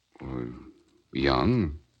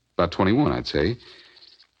 Young. About 21, I'd say.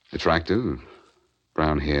 Attractive.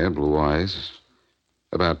 Brown hair, blue eyes.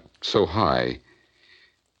 About so high.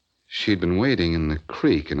 She'd been waiting in the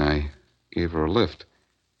creek, and I gave her a lift.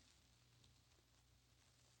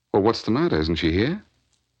 Well, what's the matter? Isn't she here?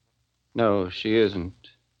 No, she isn't.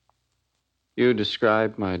 You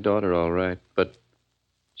described my daughter all right, but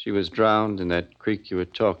she was drowned in that creek you were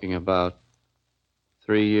talking about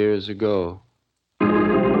 3 years ago.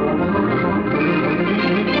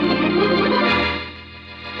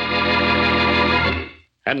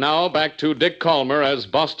 And now back to Dick Kollmar as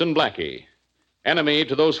Boston Blackie. Enemy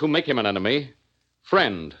to those who make him an enemy.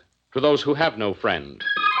 Friend to those who have no friend.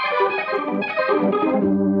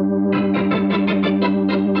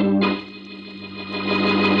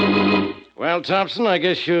 Well, Thompson, I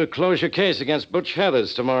guess you close your case against Butch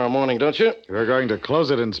Heathers tomorrow morning, don't you? We're going to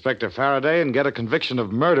close it, Inspector Faraday, and get a conviction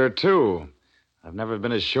of murder, too. I've never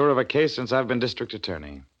been as sure of a case since I've been district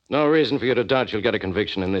attorney. No reason for you to doubt you'll get a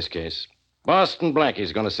conviction in this case. Boston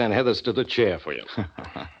Blackie's going to send Heathers to the chair for you.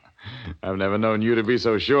 I've never known you to be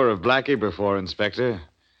so sure of Blackie before, Inspector.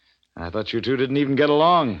 I thought you two didn't even get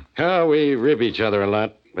along. Oh, we rib each other a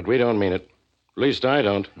lot, but we don't mean it. At least I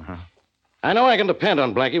don't. I know I can depend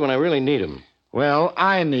on Blackie when I really need him. Well,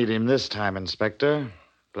 I need him this time, Inspector.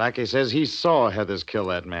 Blackie says he saw Heathers kill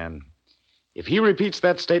that man. If he repeats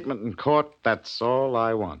that statement in court, that's all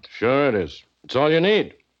I want. Sure it is. It's all you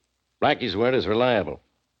need. Blackie's word is reliable.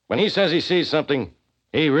 When he says he sees something,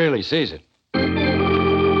 he really sees it.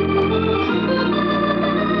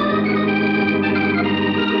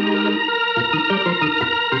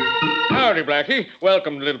 Howdy, Blackie.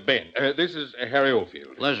 Welcome to Little Bend. This is Harry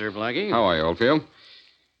Oldfield. Pleasure, Blackie. How are you, Oldfield?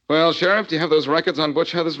 Well, Sheriff, do you have those records on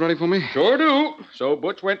Butch Heathers ready for me? Sure do. So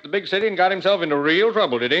Butch went to the big city and got himself into real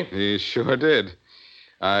trouble, did he? He sure did.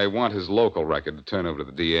 I want his local record to turn over to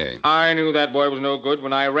the DA. I knew that boy was no good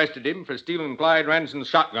when I arrested him for stealing Clyde Ranson's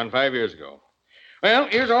shotgun 5 years ago. Well,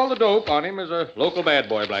 here's all the dope on him as a local bad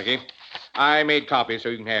boy, Blackie. I made copies so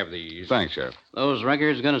you can have these. Thanks, Sheriff. Those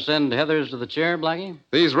records going to send Heathers to the chair, Blackie?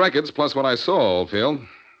 These records plus what I saw, Oldfield.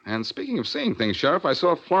 And speaking of seeing things, Sheriff, I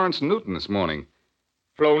saw Florence Newton this morning.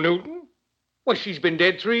 Flo Newton? Well, she's been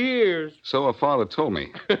dead 3 years. So her father told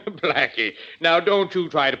me. Blackie, now don't you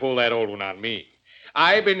try to pull that old one on me.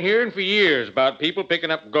 I've been hearing for years about people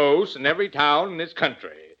picking up ghosts in every town in this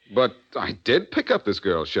country. But I did pick up this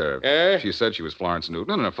girl, Sheriff. She said she was Florence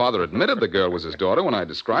Newton, and her father admitted the girl was his daughter when I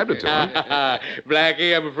described it to him.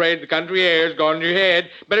 Blackie, I'm afraid the country air's gone to your head.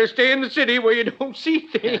 Better stay in the city where you don't see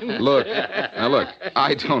things. Look,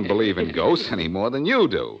 I don't believe in ghosts any more than you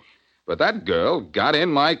do. But that girl got in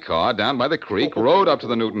my car down by the creek, rode up to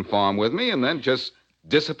the Newton farm with me, and then just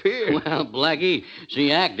disappeared. Well, Blackie,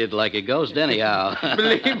 she acted like a ghost anyhow.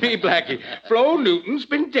 Believe me, Blackie, Flo Newton's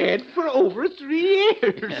been dead for over 3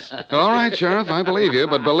 years. All right, Sheriff, I believe you.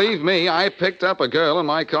 But believe me, I picked up a girl in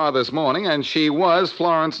my car this morning, and she was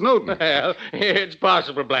Florence Newton. Well, it's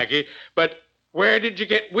possible, Blackie, but where did you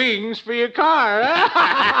get wings for your car,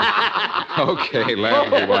 huh? Okay, laugh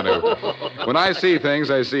if you want to. When I see things,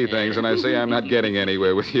 I see things, and I see I'm not getting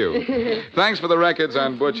anywhere with you. Thanks for the records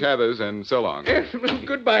on Butch Heathers, and so long.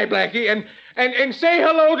 Goodbye, Blackie, and say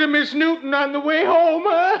hello to Miss Newton on the way home,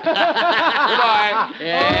 huh? Goodbye.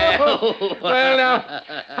 Yeah. Oh, well, now,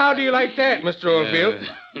 how do you like that, Mr. Oldfield?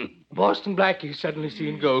 Boston Blackie suddenly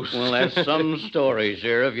seeing ghosts. Well, that's some story,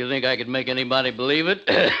 Sheriff. You think I could make anybody believe it?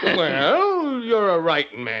 Well, you're a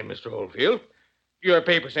writing man, Mr. Oldfield. Your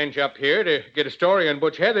paper sent you up here to get a story on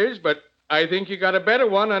Butch Heathers, but I think you got a better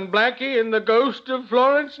one on Blackie and the ghost of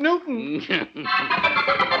Florence Newton.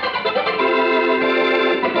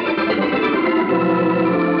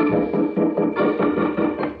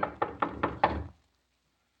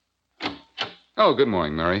 Oh, good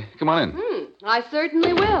morning, Mary. Come on in. I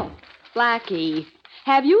certainly will. Blackie,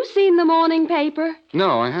 have you seen the morning paper?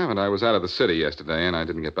 No, I haven't. I was out of the city yesterday, and I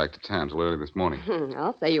didn't get back to town till early this morning.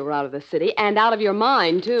 I'll say you were out of the city and out of your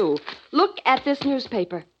mind, too. Look at this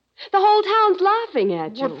newspaper. The whole town's laughing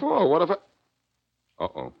at you. What for? What if I...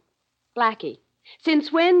 Uh-oh. Blackie,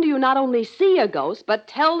 since when do you not only see a ghost, but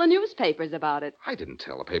tell the newspapers about it? I didn't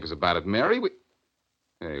tell the papers about it, Mary.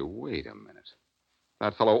 Hey, wait a minute.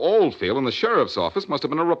 That fellow Oldfield in the sheriff's office must have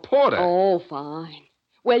been a reporter. Oh, fine.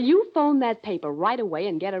 Well, you phone that paper right away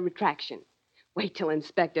and get a retraction. Wait till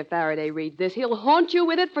Inspector Faraday reads this. He'll haunt you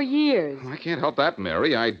with it for years. I can't help that,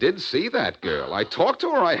 Mary. I did see that girl. I talked to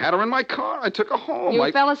her. I had her in my car. I took her home.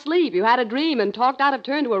 You fell asleep. You had a dream and talked out of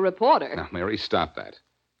turn to a reporter. Now, Mary, stop that.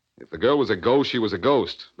 If the girl was a ghost, she was a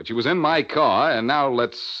ghost. But she was in my car, and now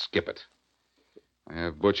let's skip it. I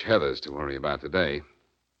have Butch Heathers to worry about today.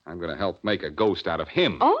 I'm going to help make a ghost out of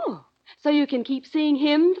him. Oh, so you can keep seeing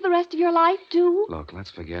him for the rest of your life, too? Look, let's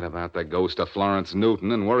forget about the ghost of Florence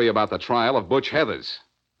Newton and worry about the trial of Butch Heathers.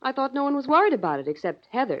 I thought no one was worried about it except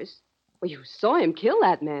Heathers. Well, you saw him kill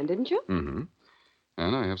that man, didn't you? Mm-hmm.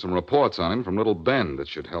 And I have some reports on him from Little Bend that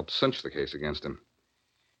should help cinch the case against him.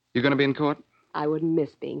 You going to be in court? I wouldn't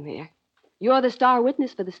miss being there. You're the star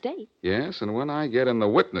witness for the state. Yes, and when I get in the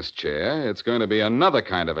witness chair, it's going to be another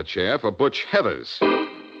kind of a chair for Butch Heathers.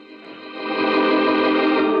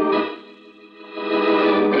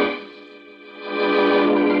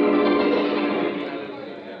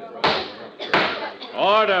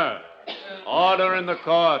 Order. Order in the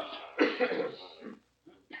court.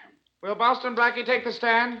 Will Boston Blackie take the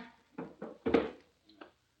stand?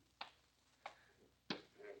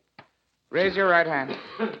 Raise your right hand.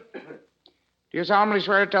 Do you solemnly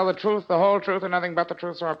swear to tell the truth, the whole truth, and nothing but the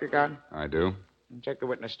truth, so help you God? I do. Take the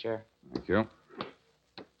witness chair. Thank you.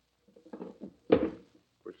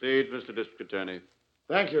 Proceed, Mr. District Attorney.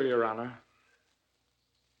 Thank you, Your Honor.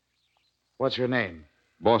 What's your name?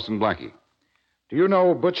 Boston Blackie. Do you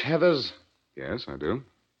know Butch Heathers? Yes, I do.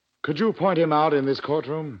 Could you point him out in this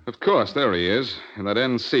courtroom? Of course, there he is, in that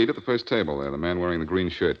end seat at the first table there, the man wearing the green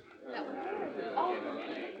shirt.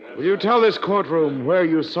 Will you tell this courtroom where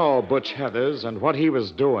you saw Butch Heathers and what he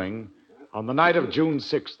was doing on the night of June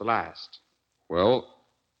 6th last? Well,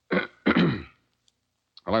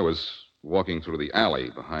 I was walking through the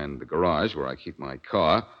alley behind the garage where I keep my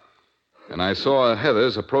car, and I saw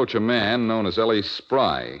Heathers approach a man known as Ellie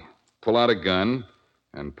Spry, pull out a gun,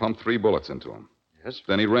 and pump 3 bullets into him. Yes.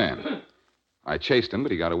 Then he ran. I chased him,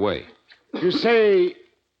 but he got away. You say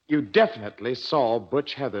you definitely saw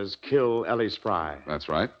Butch Heathers kill Ellie Spry. That's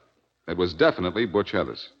right. It was definitely Butch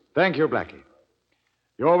Heathers. Thank you, Blackie.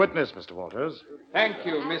 Your witness, Mr. Walters. Thank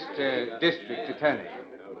you, Mr. District Attorney.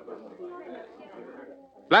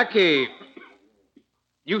 Blackie,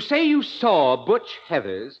 you say you saw Butch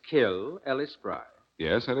Heathers kill Ellie Spry.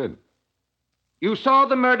 Yes, I did. You saw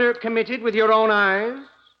the murder committed with your own eyes?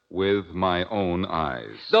 With my own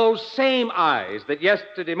eyes. Those same eyes that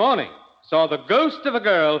yesterday morning saw the ghost of a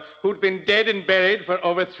girl who'd been dead and buried for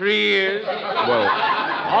over 3 years? Well,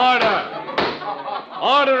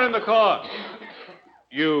 Order in the court.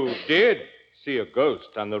 You did see a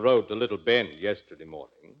ghost on the road to Little Bend yesterday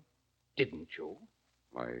morning, didn't you?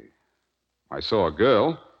 I saw a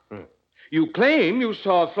girl. You claim you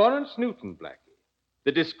saw Florence Newton, Blackie.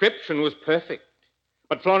 The description was perfect.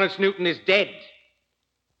 But Florence Newton is dead,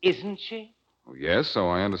 isn't she? Oh, yes, so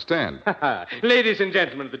I understand. Ladies and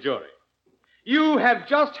gentlemen of the jury, you have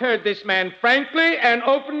just heard this man frankly and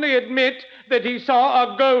openly admit that he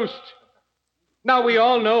saw a ghost. Now, we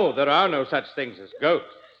all know there are no such things as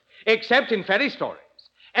ghosts, except in fairy stories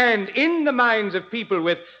and in the minds of people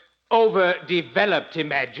with overdeveloped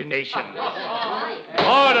imaginations.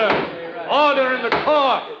 Order in the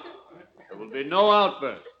court. There will be no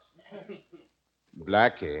outburst.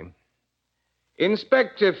 Blackie,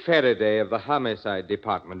 Inspector Faraday of the Homicide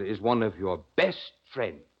Department is one of your best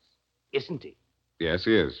friends, isn't he? Yes,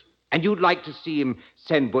 he is. And you'd like to see him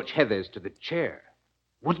send Butch Heathers to the chair,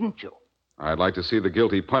 wouldn't you? I'd like to see the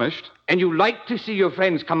guilty punished. And you like to see your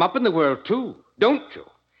friends come up in the world, too, don't you?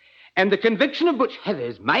 And the conviction of Butch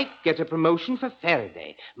Heathers might get a promotion for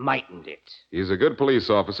Faraday, mightn't it? He's a good police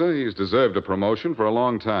officer. He's deserved a promotion for a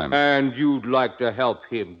long time. And you'd like to help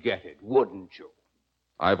him get it, wouldn't you?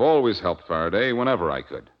 I've always helped Faraday whenever I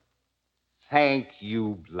could. Thank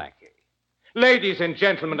you, Blackie. Ladies and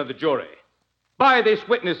gentlemen of the jury, by this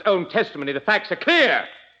witness' own testimony, the facts are clear.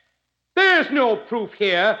 There's no proof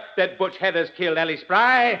here that Butch Heathers killed Ellie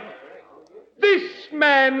Spry. This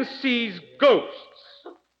man sees ghosts,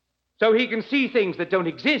 so he can see things that don't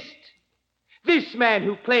exist. This man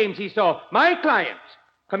who claims he saw my client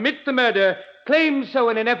commit the murder claims so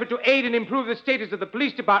in an effort to aid and improve the status of the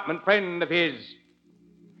police department friend of his.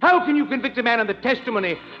 How can you convict a man on the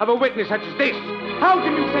testimony of a witness such as this? How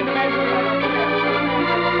can you send a man to...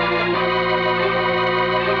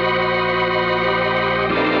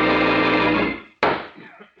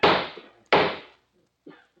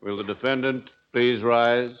 Will the defendant please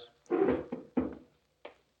rise?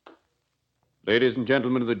 Ladies and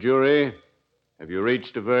gentlemen of the jury, have you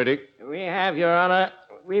reached a verdict? We have, Your Honor.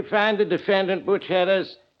 We find the defendant, Butch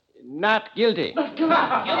Heathers, not guilty.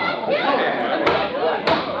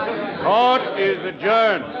 Court is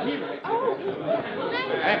adjourned.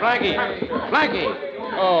 Hey, Blackie. Blackie.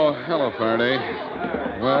 Oh, hello, Faraday.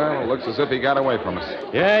 Well, it looks as if he got away from us.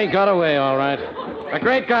 Yeah, he got away, all right. A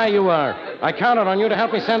great guy you are. I counted on you to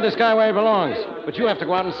help me send this guy where he belongs. But you have to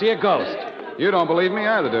go out and see a ghost. You don't believe me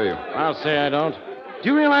either, do you? I'll say I don't. Do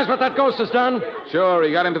you realize what that ghost has done? Sure,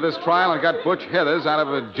 he got into this trial and got Butch Heathers out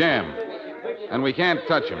of a jam. And we can't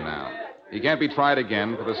touch him now. He can't be tried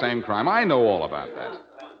again for the same crime. I know all about that.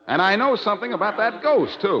 And I know something about that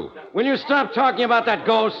ghost, too. Will you stop talking about that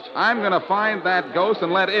ghost? I'm going to find that ghost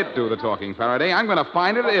and let it do the talking, Faraday. I'm going to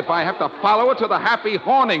find it if I have to follow it to the happy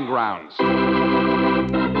haunting grounds.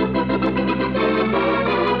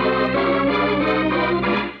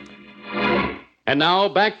 And now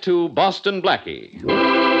back to Boston Blackie.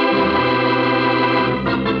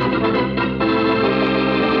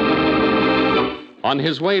 On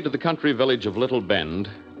his way to the country village of Little Bend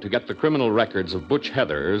to get the criminal records of Butch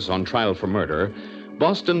Heathers on trial for murder,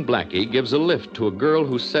 Boston Blackie gives a lift to a girl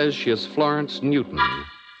who says she is Florence Newton.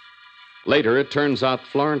 Later, it turns out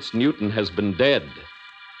Florence Newton has been dead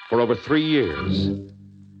for over 3 years.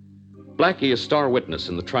 Blackie is star witness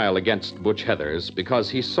in the trial against Butch Heathers because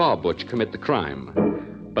he saw Butch commit the crime.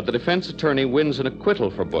 But the defense attorney wins an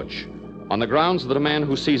acquittal for Butch on the grounds that a man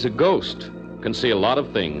who sees a ghost can see a lot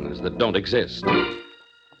of things that don't exist.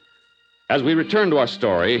 As we return to our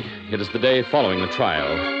story, it is the day following the trial,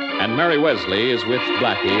 and Mary Wesley is with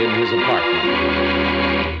Blackie in his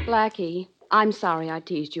apartment. Blackie, I'm sorry I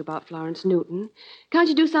teased you about Florence Newton. Can't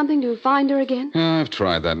you do something to find her again? I've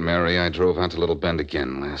tried that, Mary. I drove out to Little Bend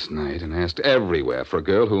again last night and asked everywhere for a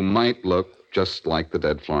girl who might look just like the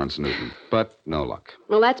dead Florence Newton. But no luck.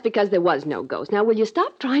 Well, that's because there was no ghost. Now, will you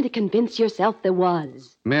stop trying to convince yourself there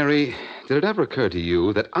was? Mary, did it ever occur to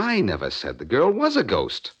you that I never said the girl was a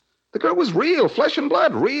ghost? The girl was real, flesh and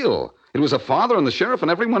blood, real. It was her father and the sheriff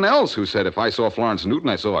and everyone else who said if I saw Florence Newton,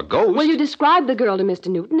 I saw a ghost. Well, you described the girl to Mr.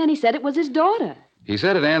 Newton, and he said it was his daughter. He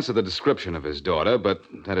said it answered the description of his daughter, but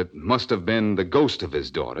that it must have been the ghost of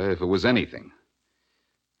his daughter if it was anything.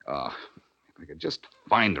 If I could just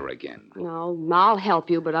find her again. No, I'll help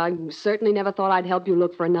you, but I certainly never thought I'd help you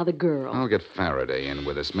look for another girl. I'll get Faraday in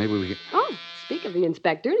with us. Maybe we can... Oh, speak of the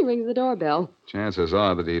inspector, and he rings the doorbell. Chances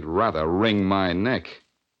are that he'd rather wring my neck.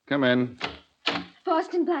 Come in.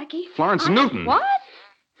 Boston Blackie. Florence Newton. What?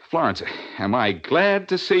 Florence, am I glad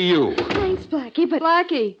to see you. Thanks, Blackie, but...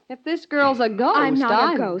 Blackie, if this girl's a ghost, I'm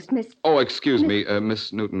not a ghost, Miss... Oh, excuse me,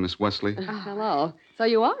 Miss Newton, Miss Wesley. Hello. So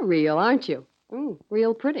you are real, aren't you?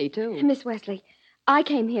 Real pretty, too. Miss Wesley, I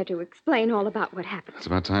came here to explain all about what happened. It's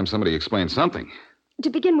about time somebody explained something. To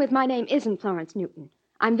begin with, my name isn't Florence Newton.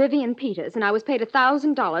 I'm Vivian Peters, and I was paid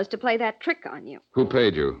 $1,000 to play that trick on you. Who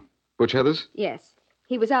paid you? Butch Heathers? Yes.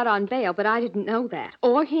 He was out on bail, but I didn't know that,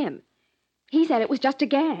 or him. He said it was just a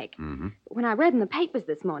gag. Mm-hmm. When I read in the papers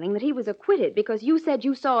this morning that he was acquitted because you said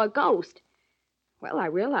you saw a ghost, well, I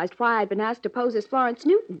realized why I'd been asked to pose as Florence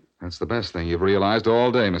Newton. That's the best thing you've realized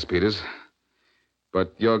all day, Miss Peters.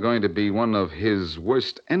 But you're going to be one of his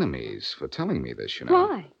worst enemies for telling me this, you know.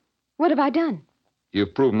 Why? What have I done?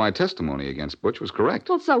 You've proved my testimony against Butch was correct.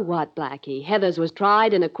 Well, so what, Blackie? Heathers was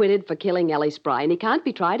tried and acquitted for killing Ellie Spry, and he can't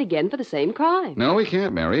be tried again for the same crime. No, he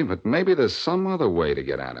can't, Mary, but maybe there's some other way to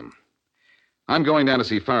get at him. I'm going down to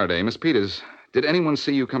see Faraday. Miss Peters, did anyone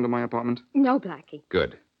see you come to my apartment? No, Blackie.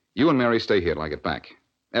 Good. You and Mary stay here till I get back.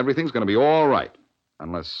 Everything's going to be all right,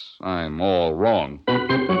 unless I'm all wrong.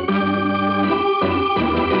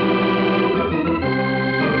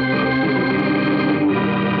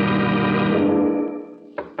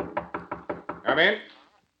 Come in.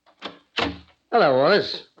 Hello,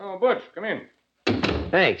 Wallace. Oh, Butch, come in.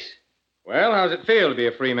 Thanks. Well, how's it feel to be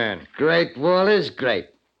a free man? Great, Wallace, great.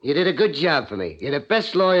 You did a good job for me. You're the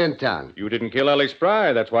best lawyer in town. You didn't kill Ellie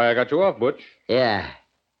Spry. That's why I got you off, Butch. Yeah.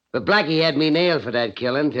 But Blackie had me nailed for that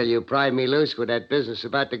killing till you pried me loose with that business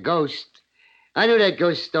about the ghost. I knew that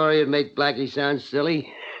ghost story would make Blackie sound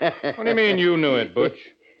silly. What do you mean you knew it, Butch?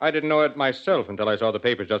 I didn't know it myself until I saw the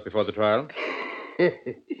papers just before the trial.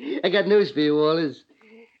 I got news for you, Wallace.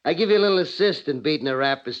 I give you a little assist in beating a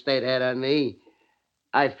rap the state had on me.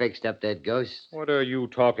 I fixed up that ghost. What are you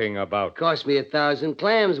talking about? Cost me 1,000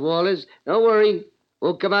 clams, Wallace. Don't worry.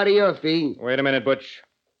 Won't come out of your fee. Wait a minute, Butch.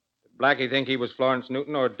 Did Blackie think he was Florence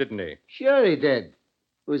Newton, or didn't he? Sure he did. It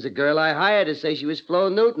was the girl I hired to say she was Flo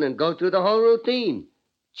Newton and go through the whole routine.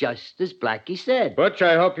 Just as Blackie said. Butch,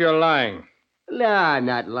 I hope you're lying. Nah, I'm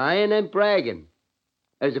not lying. I'm bragging.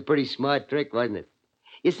 That was a pretty smart trick, wasn't it?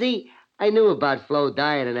 You see, I knew about Flo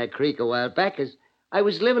dying in that creek a while back, 'cause I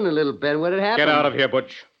was living in Little Bend when it happened. Get out of here,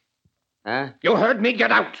 Butch. Huh? You heard me.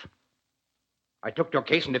 Get out. I took your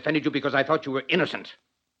case and defended you because I thought you were innocent.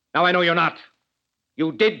 Now I know you're not.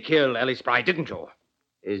 You did kill Ellie Spry, didn't you?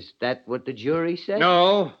 Is that what the jury said?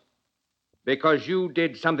 No. Because you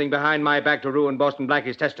did something behind my back to ruin Boston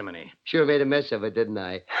Blackie's testimony. Sure made a mess of it, didn't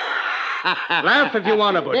I? Laugh if you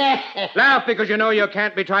want to, Butch. Laugh because you know you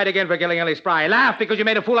can't be tried again for killing Ellie Spry. Laugh because you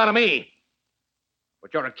made a fool out of me.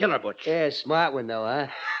 But you're a killer, Butch. Yeah, smart one, though, huh?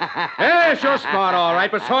 Yes, you're smart, all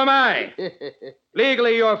right, but so am I.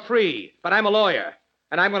 Legally, you're free, but I'm a lawyer,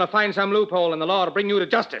 and I'm going to find some loophole in the law to bring you to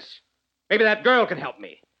justice. Maybe that girl can help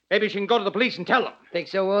me. Maybe she can go to the police and tell them. Think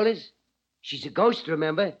so, Wallace? She's a ghost,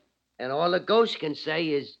 remember? And all a ghost can say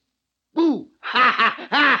is, boo!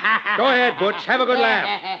 Go ahead, Butch. Have a good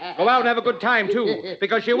laugh. Go out and have a good time, too,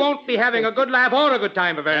 because you won't be having a good laugh or a good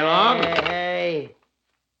time for very long. Hey.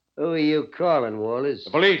 Who are you calling, Wallace?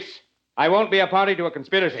 The police. I won't be a party to a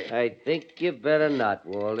conspiracy. I think you better not,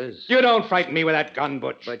 Wallace. You don't frighten me with that gun,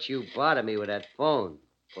 Butch. But you bother me with that phone.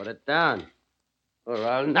 Put it down. Or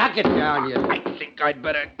I'll knock it down, you... I think I'd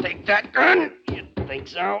better take that gun. You think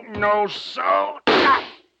so? No, so...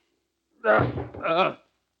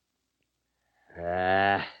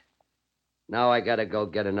 Now I gotta go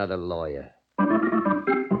get another lawyer.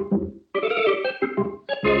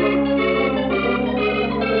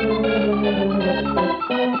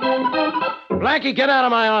 Blackie, get out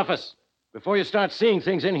of my office. before you start seeing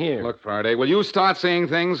things in here. Look, Faraday, will you start seeing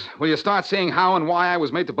things? Will you start seeing how and why I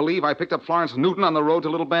was made to believe I picked up Florence Newton on the road to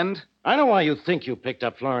Little Bend? I know why you think you picked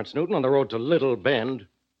up Florence Newton on the road to Little Bend.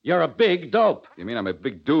 You're a big dope. You mean I'm a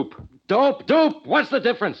big dupe? Dupe? What's the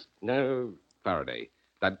difference? No. Faraday,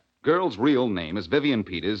 that girl's real name is Vivian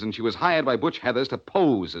Peters, and she was hired by Butch Heathers to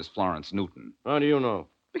pose as Florence Newton. How do you know?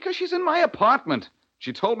 Because she's in my apartment.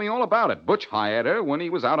 She told me all about it. Butch hired her when he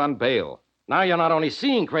was out on bail. Now you're not only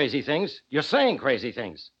seeing crazy things, you're saying crazy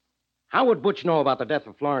things. How would Butch know about the death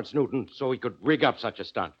of Florence Newton so he could rig up such a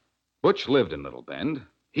stunt? Butch lived in Little Bend.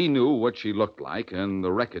 He knew what she looked like, and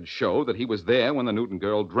the records show that he was there when the Newton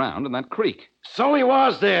girl drowned in that creek. So he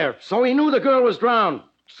was there. So he knew the girl was drowned.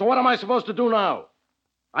 So what am I supposed to do now?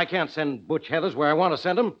 I can't send Butch Heathers where I want to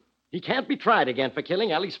send him. He can't be tried again for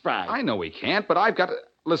killing Ellie Spry. I know he can't, but I've got to...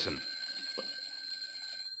 Listen.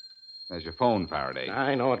 There's your phone, Faraday.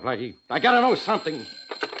 I know it, Blackie. I gotta know something.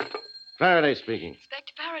 Faraday speaking.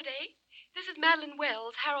 Inspector Faraday, this is Madeline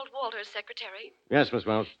Wells, Harold Walters' secretary. Yes, Miss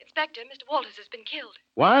Wells. Inspector, Mr. Walters has been killed.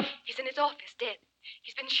 What? He's in his office, dead.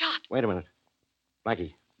 He's been shot. Wait a minute.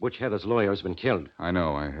 Blackie, Butch Heather's lawyer has been killed. I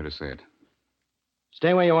know. I heard her say it.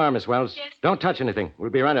 Stay where you are, Miss Wells. Yes. Don't touch anything. We'll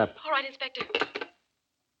be right up. All right, Inspector.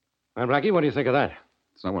 Well, Blackie, what do you think of that?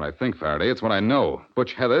 It's not what I think, Faraday. It's what I know.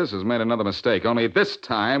 Butch Heathers has made another mistake. Only this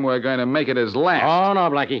time we're going to make it his last. Oh,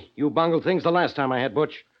 no, Blackie. You bungled things the last time I had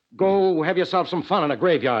Butch. Go have yourself some fun in a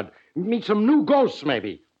graveyard. Meet some new ghosts,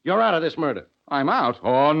 maybe. You're out of this murder. I'm out?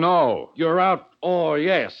 Oh, no. You're out? Oh,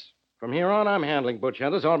 yes. From here on, I'm handling Butch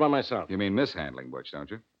Heathers all by myself. You mean mishandling Butch,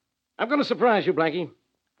 don't you? I'm going to surprise you, Blackie.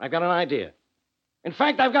 I've got an idea. In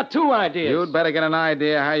fact, I've got two ideas. You'd better get an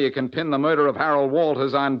idea how you can pin the murder of Harold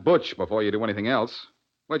Walters on Butch before you do anything else.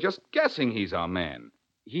 We're just guessing he's our man.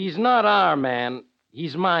 He's not our man.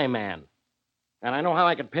 He's my man. And I know how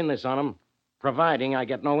I can pin this on him, providing I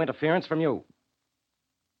get no interference from you.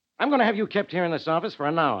 I'm going to have you kept here in this office for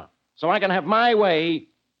an hour, so I can have my way,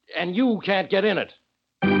 and you can't get in it.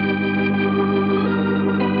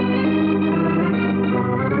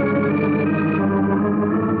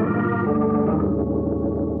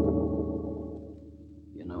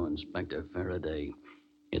 You know, Inspector Faraday,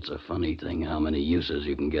 it's a funny thing how many uses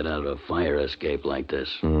you can get out of a fire escape like this.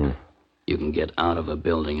 You can get out of a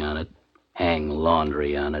building on it, hang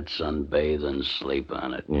laundry on it, sunbathe, and sleep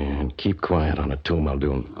on it. Yeah, and keep quiet on it, too,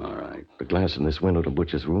 Muldoon. All right. The glass in this window to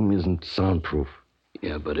Butch's room isn't soundproof.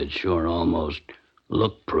 Yeah, but it's sure almost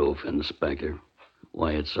look-proof, Inspector.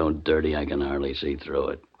 Why, it's so dirty I can hardly see through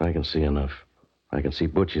it. I can see enough. I can see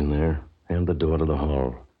Butch in there and the door to the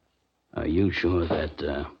hall. Are you sure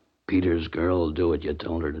that Peter's girl will do what you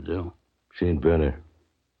told her to do? She'd better.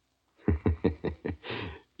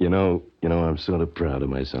 You know, I'm sort of proud of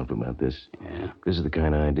myself about this. Yeah? This is the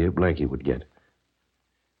kind of idea Blackie would get.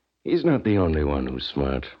 He's not the only one who's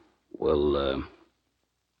smart. Well,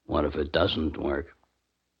 what if it doesn't work?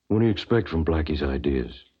 What do you expect from Blackie's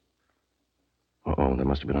ideas? Uh-oh, there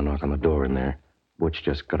must have been a knock on the door in there. Butch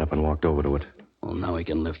just got up and walked over to it. Well, now we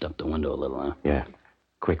can lift up the window a little, huh? Yeah.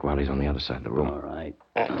 Quick, while he's on the other side of the room. All right.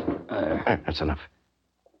 That's enough.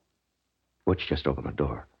 Butch just opened the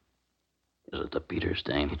door. Is it the Peter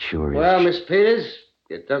stain? It sure is. Well, Miss Peters,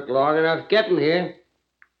 you took long enough getting here.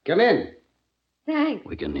 Come in. Thanks.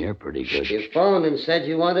 We can hear pretty good. You phoned and said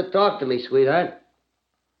you wanted to talk to me, sweetheart.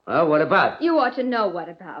 Well, what about? You ought to know what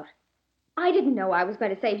about. I didn't know I was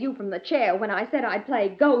going to save you from the chair when I said I'd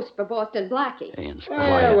play ghost for Boston Blackie. Hey,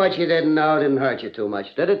 Well, what you didn't know didn't hurt you too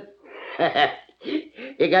much, did it?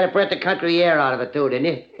 You got to breath the country air out of it, too, didn't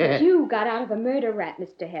you? But you got out of a murder rap,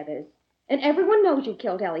 Mr. Heathers. And everyone knows you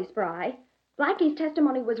killed Ellie Spry. Blackie's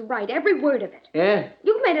testimony was right, every word of it. Yeah?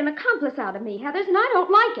 You've made an accomplice out of me, Heathers, and I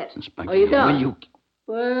don't like it. Inspector, Oh, you don't? will you...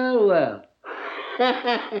 Well.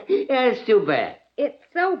 Yeah, it's too bad. It's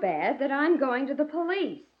so bad that I'm going to the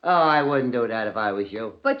police. Oh, I wouldn't do that if I was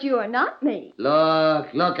you. But you're not me.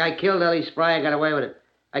 Look, I killed Ellie Spry. I got away with it.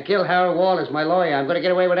 I killed Harold Walters, my lawyer. I'm going to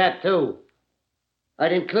get away with that, too.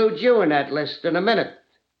 I'd include you in that list in a minute.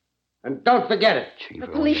 And don't forget it. The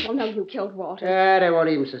police will know you killed Walters. They won't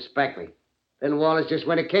even suspect me. Then Walters just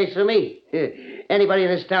win a case for me. Anybody in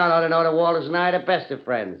this town ought to know that Walters and I are the best of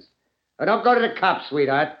friends. Now, don't go to the cops,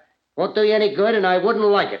 sweetheart. Won't do you any good, and I wouldn't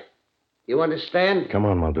like it. You understand? Come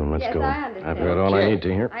on, Muldoon, let's Yes, go. I understand. I've heard all I need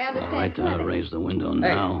to hear. I understand. All right, I'll raise the window Hey.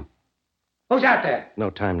 now. Who's out there? No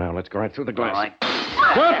time now. Let's go right through the glass. All right.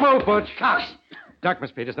 Don't move, Butch. Cops. Duck,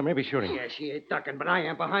 Miss Peters. They may be shooting. Yeah, she ain't ducking, but I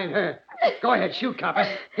am behind her. Go ahead, shoot, copper.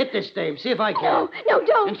 Hit this dame. See if I can. No,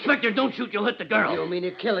 don't. Inspector, don't shoot. You'll hit the girl. You mean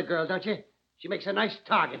you kill a girl, don't you? She makes a nice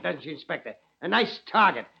target, doesn't she, Inspector? A nice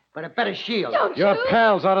target, but a better shield. Don't Your shoot.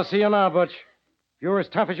 pals ought to see you now, Butch. If you were as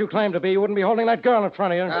tough as you claim to be, you wouldn't be holding that girl in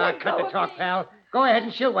front of you. Cut the talk, pal. Go ahead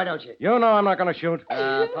and shoot, why don't you? You know I'm not going to shoot.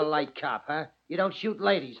 Polite cop, huh? You don't shoot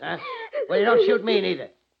ladies, huh? Well, you don't shoot me neither.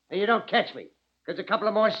 And you don't catch me. Because a couple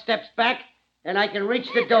of more steps back, and I can reach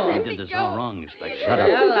the door. You did this all wrong, Inspector. Shut up.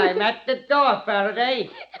 Well, I'm at the door, Faraday.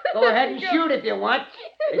 Go ahead and shoot if you want.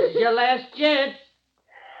 This is your last chance.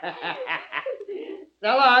 So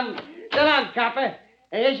long. So long, copper.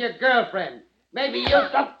 And here's your girlfriend. Maybe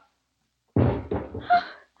you'll...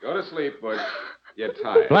 Go to sleep, Butch. You're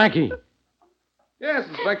tired. Blackie. Yes,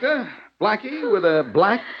 Inspector. Blackie with a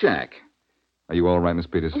black jack. Are you all right, Miss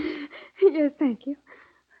Peters? Yes, thank you.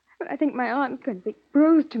 But I think my arm's going to be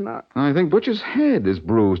bruised tomorrow. I think Butch's head is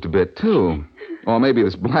bruised a bit, too. Or maybe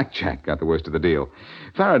this blackjack got the worst of the deal.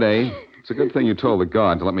 Faraday, it's a good thing you told the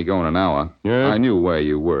guard to let me go in an hour. Yeah? I knew where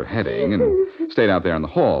you were heading and stayed out there in the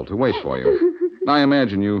hall to wait for you. I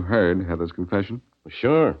imagine you heard Heather's confession?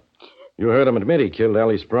 Sure. You heard him admit he killed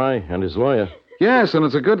Allie Spry and his lawyer. Yes, and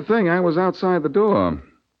it's a good thing I was outside the door.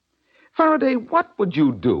 Faraday, what would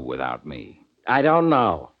you do without me? I don't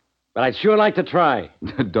know, but I'd sure like to try.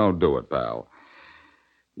 Don't do it, pal.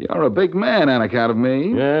 You're a big man on account of me.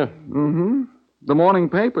 Yeah? Mm-hmm. The morning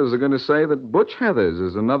papers are going to say that Butch Heathers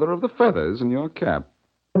is another of the feathers in your cap.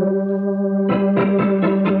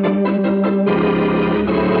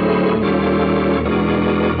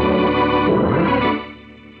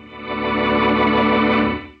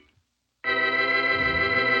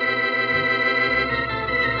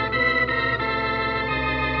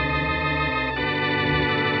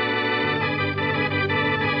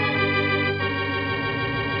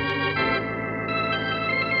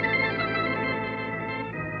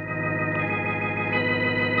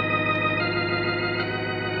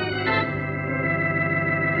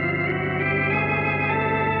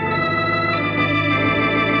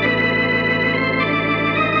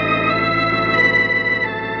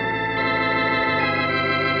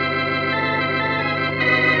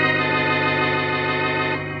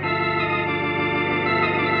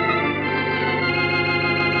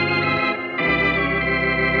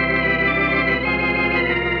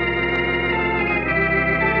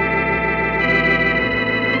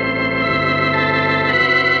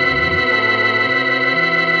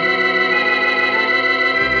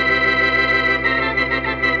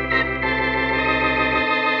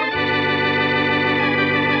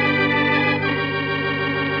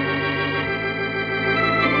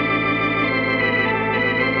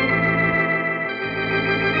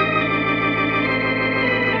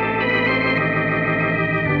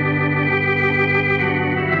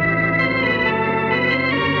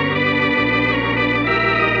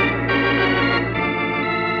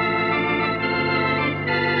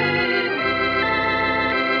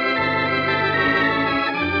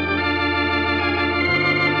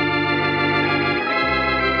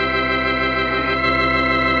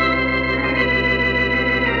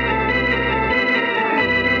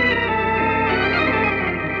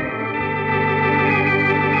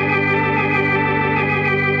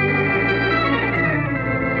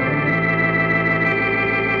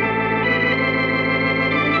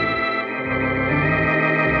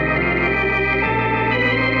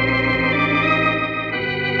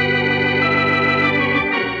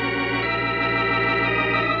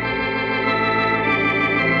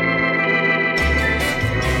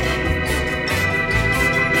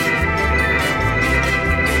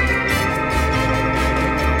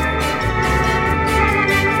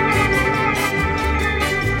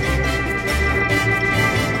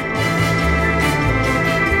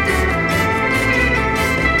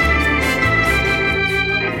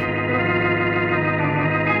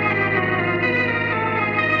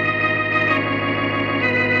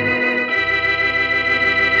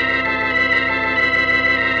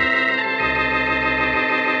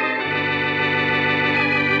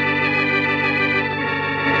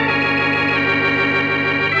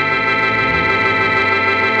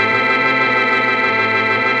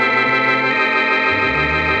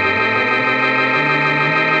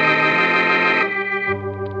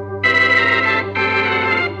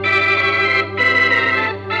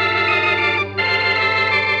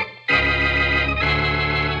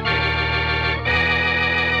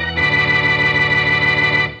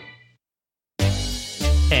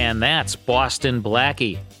 And that's Boston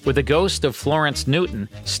Blackie, with the ghost of Florence Newton,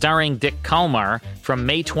 starring Dick Kollmar, from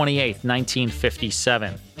May 28,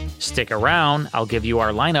 1957. Stick around, I'll give you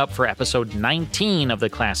our lineup for episode 19 of the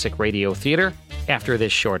Classic Radio Theater after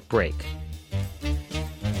this short break.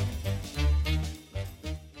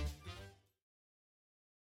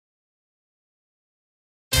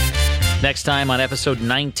 Next time on episode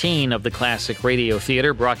 19 of the Classic Radio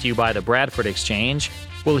Theater, brought to you by the Bradford Exchange,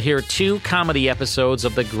 we'll hear 2 comedy episodes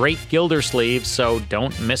of The Great Gildersleeve, so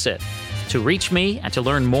don't miss it. To reach me and to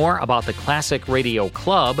learn more about the Classic Radio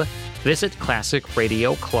Club, visit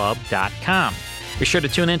classicradioclub.com. Be sure to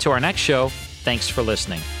tune in to our next show. Thanks for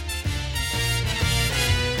listening.